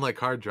kind of sound like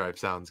hard drive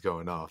sounds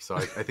going off. So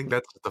I think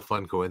that's just a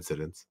fun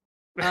coincidence.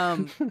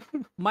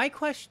 My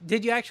question: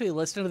 did you actually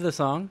listen to the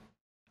song?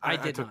 I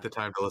took the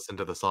time to listen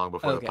to the song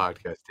before the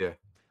podcast. Yeah.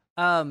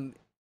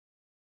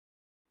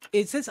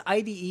 It says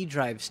IDE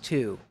drives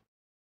too.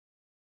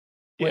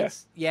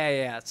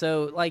 Yeah.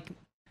 So like,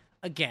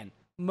 again,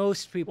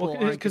 most people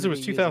aren't, because it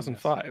was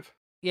 2005.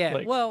 Yeah.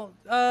 Like, well,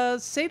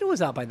 SATA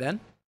was out by then.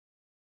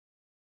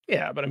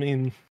 Yeah, but I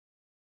mean,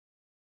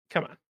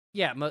 come on.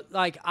 Yeah,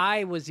 like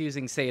I was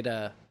using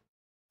SATA.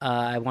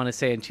 I want to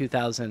say in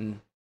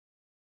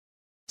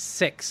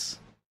 2006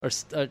 or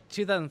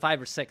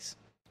 2005 or 6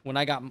 when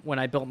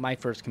I built my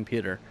first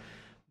computer.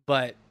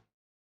 But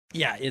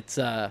Yeah,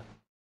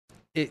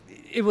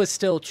 it was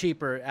still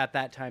cheaper at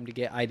that time to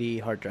get IDE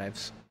hard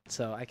drives,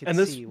 so I could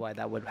see why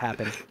that would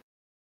happen.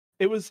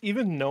 It was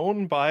even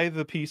known by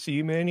the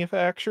PC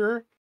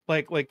manufacturer,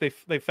 like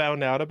they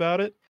found out about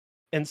it,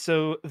 and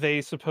so they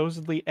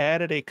supposedly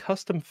added a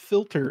custom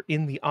filter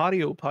in the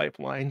audio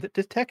pipeline that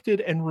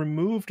detected and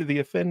removed the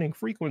offending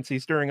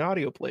frequencies during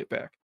audio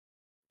playback.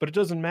 But it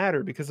doesn't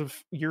matter, because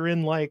if you're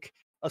in like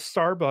a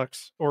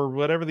Starbucks or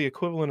whatever the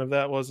equivalent of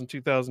that was in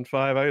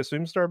 2005, I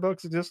assume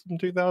Starbucks existed in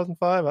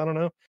 2005. I don't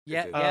know.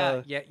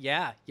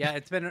 Yeah.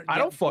 It's been. I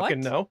don't fucking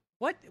know.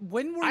 What?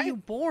 When were you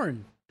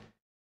born?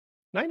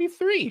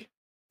 93.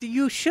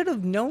 You should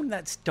have known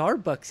that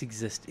Starbucks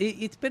exists.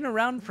 It's been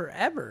around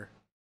forever.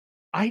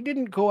 I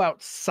didn't go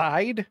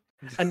outside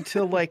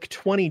until like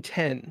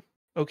 2010.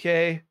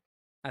 Okay,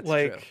 That's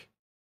like, true.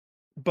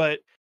 But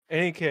in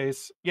any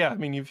case, yeah, I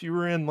mean, if you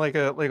were in like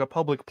a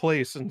public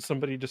place and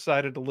somebody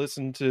decided to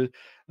listen to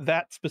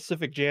that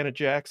specific Janet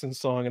Jackson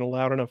song in a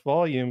loud enough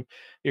volume,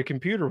 your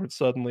computer would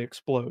suddenly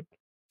explode.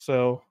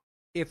 So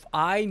if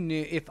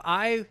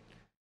I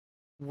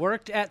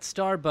worked at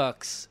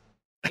Starbucks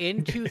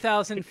in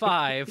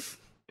 2005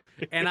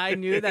 and I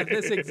knew that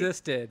this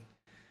existed,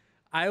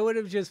 I would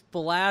have just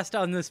blast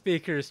on the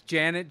speakers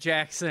Janet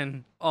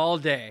Jackson all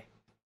day.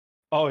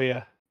 Oh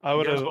yeah, I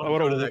would have. I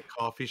would have that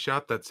coffee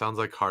shop that sounds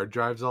like hard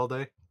drives all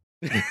day.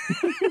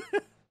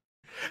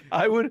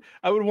 I would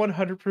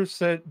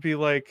 100% be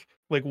like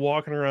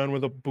walking around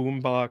with a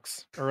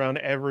boombox around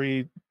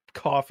every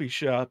coffee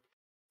shop,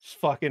 just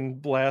fucking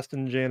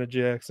blasting Janet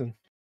Jackson.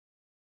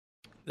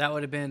 That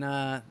would have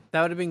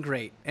been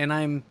great, and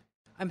I'm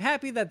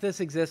happy that this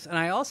exists. And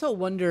I also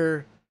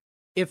wonder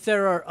if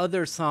there are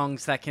other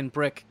songs that can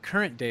brick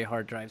current day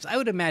hard drives. I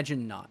would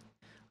imagine not.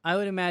 I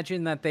would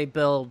imagine that they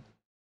build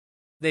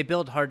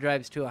hard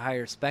drives to a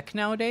higher spec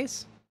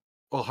nowadays.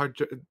 Well,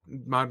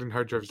 modern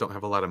hard drives don't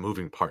have a lot of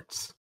moving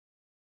parts.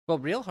 Well,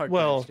 real hard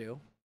drives do.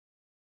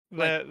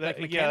 Yeah,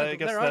 I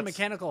guess there are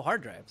mechanical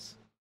hard drives.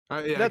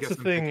 Yeah, that's the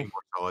thing. More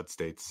solid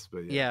states,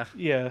 but yeah.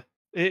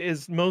 It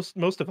is most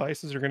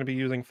devices are going to be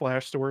using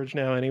flash storage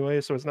now anyway,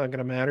 so it's not going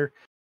to matter.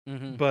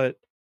 Mm-hmm. But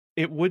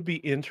it would be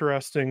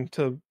interesting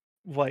to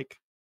like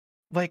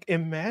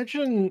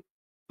imagine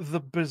the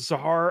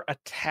bizarre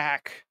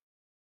attack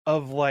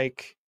of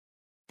like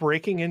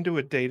breaking into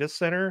a data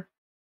center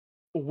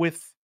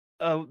with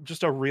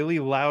just a really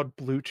loud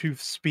Bluetooth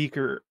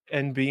speaker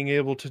and being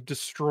able to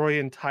destroy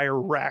entire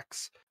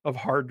racks of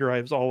hard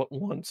drives all at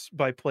once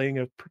by playing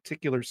a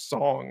particular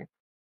song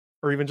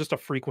or even just a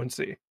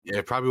frequency. Yeah,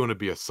 it probably wouldn't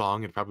be a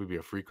song; it'd probably be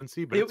a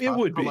frequency. But it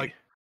would be like.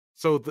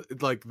 So,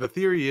 the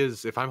theory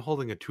is, if I'm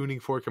holding a tuning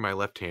fork in my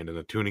left hand and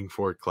a tuning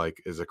fork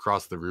like is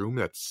across the room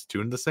that's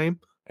tuned the same,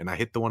 and I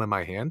hit the one in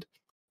my hand,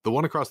 the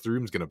one across the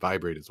room is going to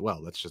vibrate as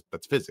well.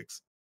 That's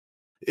physics.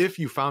 If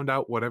you found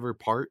out whatever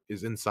part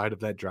is inside of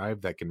that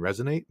drive that can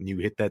resonate, and you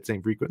hit that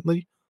same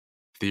frequently,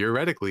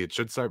 theoretically it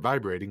should start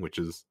vibrating, which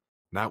is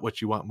not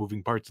what you want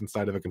moving parts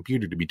inside of a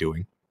computer to be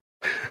doing.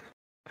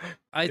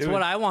 It's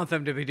what I want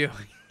them to be doing.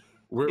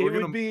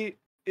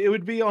 It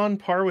would be on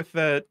par with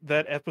that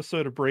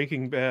episode of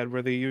Breaking Bad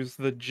where they use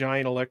the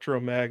giant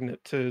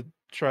electromagnet to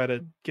try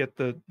to get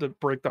the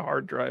break the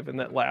hard drive in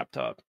that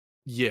laptop.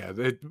 Yeah,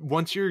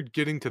 once you're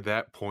getting to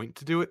that point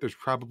to do it, there's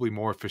probably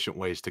more efficient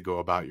ways to go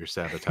about your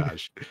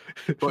sabotage.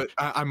 But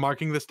I'm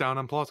marking this down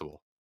on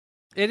plausible.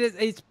 It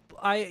is.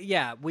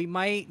 We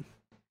might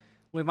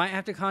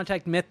have to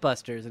contact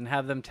Mythbusters and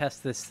have them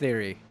test this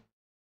theory.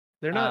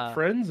 They're not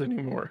friends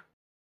anymore.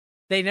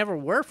 They never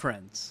were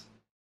friends.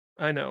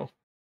 I know.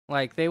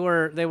 Like they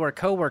were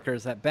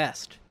coworkers at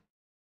best,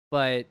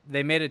 but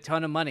they made a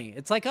ton of money.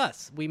 It's like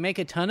us. We make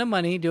a ton of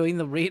money doing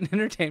the Read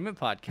Entertainment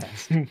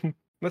podcast.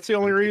 That's the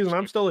only reason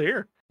I'm still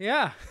here.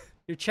 Yeah,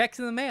 your check's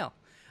in the mail.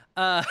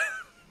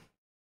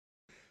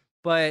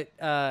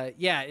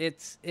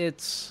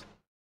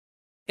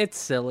 It's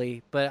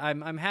silly, but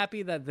I'm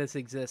happy that this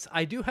exists.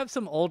 I do have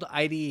some old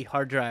IDE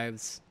hard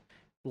drives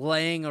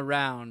laying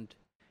around.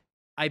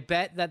 I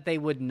bet that they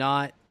would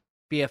not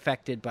be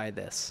affected by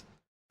this,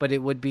 but it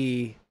would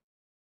be.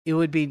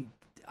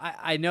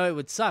 I know it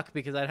would suck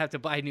because I'd have to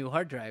buy new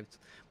hard drives,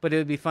 but it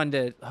would be fun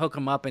to hook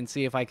them up and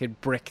see if I could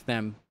brick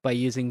them by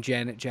using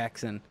Janet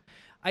Jackson.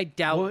 I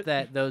doubt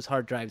that those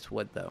hard drives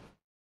would, though.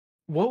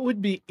 What would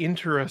be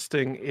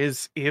interesting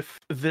is if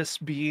this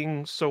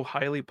being so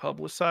highly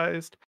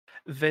publicized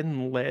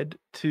then led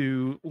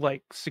to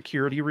like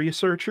security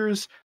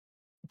researchers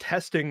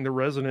testing the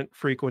resonant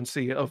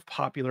frequency of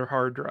popular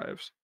hard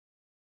drives.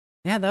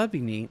 Yeah, that would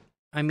be neat.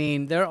 I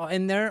mean, there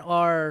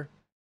are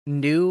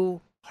new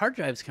hard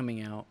drives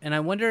coming out, and I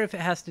wonder if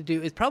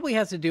it probably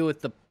has to do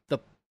with the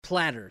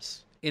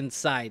platters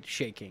inside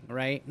shaking,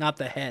 right? Not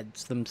the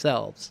heads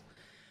themselves.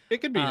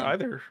 It could be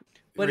either.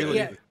 But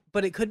really.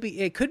 But it could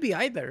be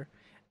either.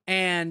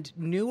 And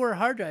newer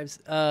hard drives,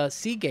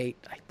 Seagate,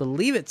 I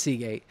believe it's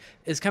Seagate,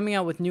 is coming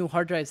out with new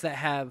hard drives that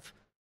have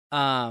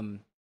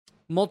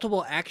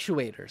multiple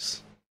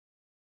actuators.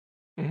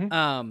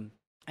 Mm-hmm.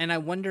 And I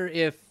wonder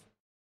if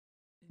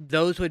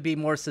those would be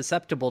more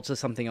susceptible to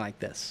something like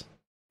this.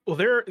 Well,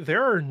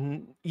 there are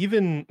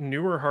even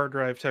newer hard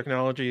drive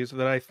technologies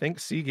that I think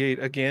Seagate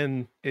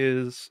again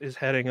is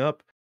heading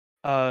up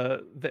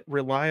that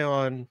rely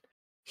on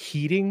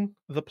heating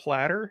the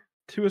platter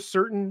to a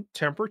certain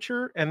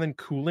temperature and then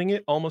cooling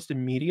it almost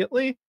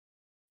immediately.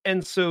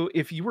 And so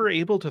if you were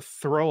able to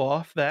throw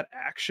off that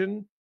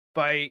action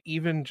by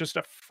even just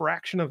a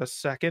fraction of a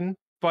second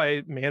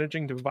by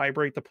managing to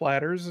vibrate the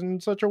platters in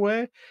such a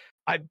way,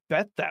 I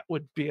bet that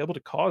would be able to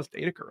cause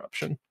data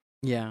corruption.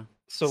 Yeah.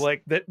 So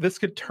like this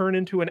could turn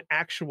into an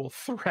actual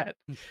threat.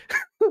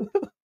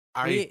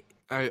 I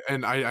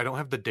don't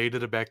have the data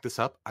to back this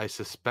up. I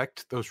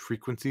suspect those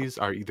frequencies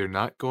are either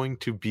not going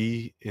to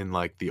be in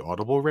like the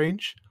audible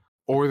range,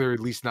 or they're at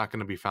least not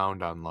going to be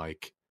found on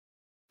like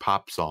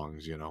pop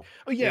songs, you know.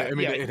 Oh yeah, I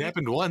mean, it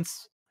happened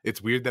once.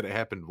 It's weird that it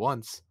happened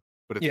once,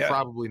 but it's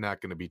probably not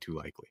going to be too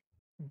likely.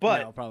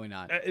 But no, probably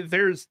not.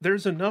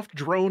 There's enough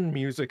drone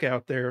music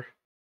out there.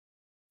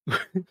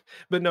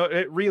 But no,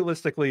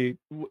 realistically,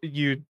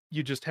 you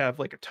just have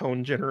like a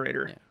tone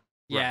generator.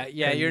 Yeah, right.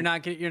 Yeah. You're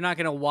not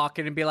gonna walk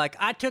in and be like,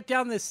 I took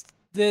down this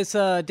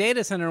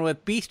data center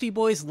with Beastie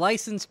Boys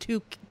license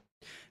to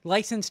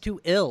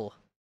ill.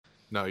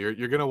 No,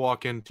 you're gonna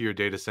walk into your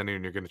data center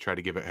and you're gonna try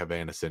to give it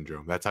Havana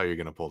syndrome. That's how you're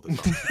gonna pull this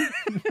off.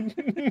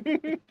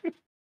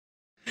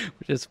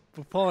 We're just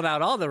pulling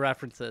out all the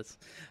references.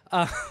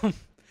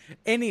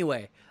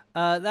 Anyway,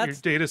 that's your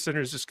data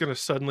center is just gonna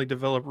suddenly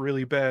develop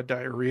really bad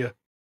diarrhea.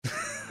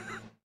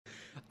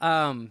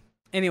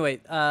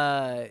 Anyway,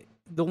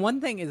 the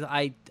one thing is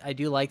I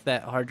do like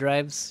that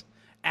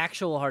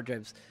actual hard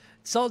drives,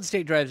 solid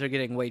state drives are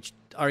getting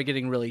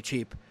really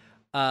cheap.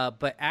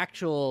 But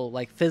actual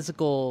like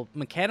physical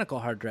mechanical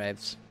hard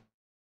drives,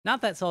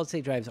 not that solid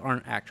state drives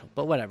aren't actual,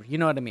 but whatever, you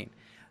know what I mean.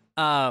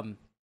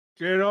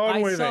 Get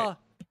on with it.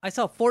 I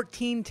saw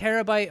 14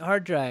 terabyte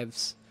hard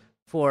drives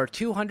for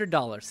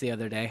 $200 the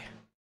other day.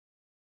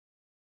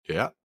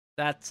 Yeah.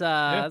 That's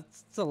a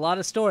lot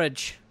of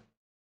storage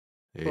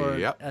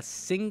for a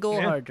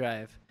single hard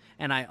drive.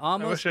 And I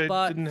almost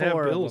bought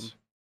 4 of them.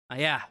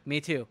 Yeah,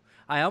 me too.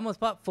 I almost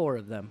bought 4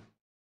 of them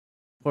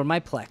for my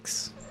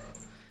Plex.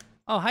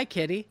 Oh, hi,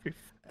 Kitty.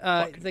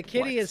 The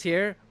kitty is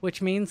here,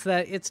 which means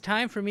that it's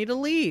time for me to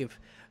leave.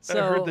 So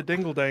I heard the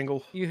dingle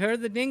dangle. You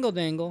heard the dingle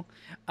dangle.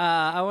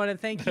 I want to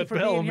thank you for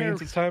being here.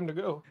 Means it's time to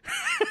go.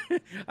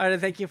 I want to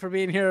thank you for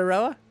being here,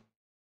 Aroa.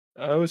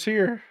 I was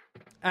here.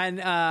 And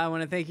I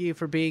want to thank you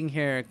for being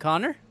here,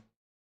 Connor.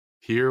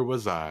 Here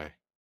was I.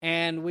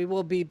 And we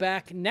will be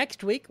back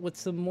next week with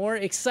some more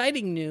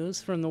exciting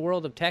news from the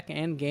world of tech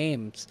and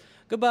games.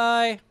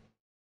 Goodbye.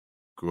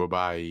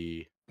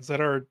 Goodbye. Is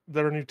that our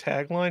new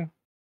tagline?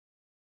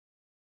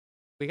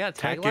 We got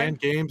a tech tagline? and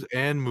games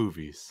and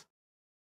movies.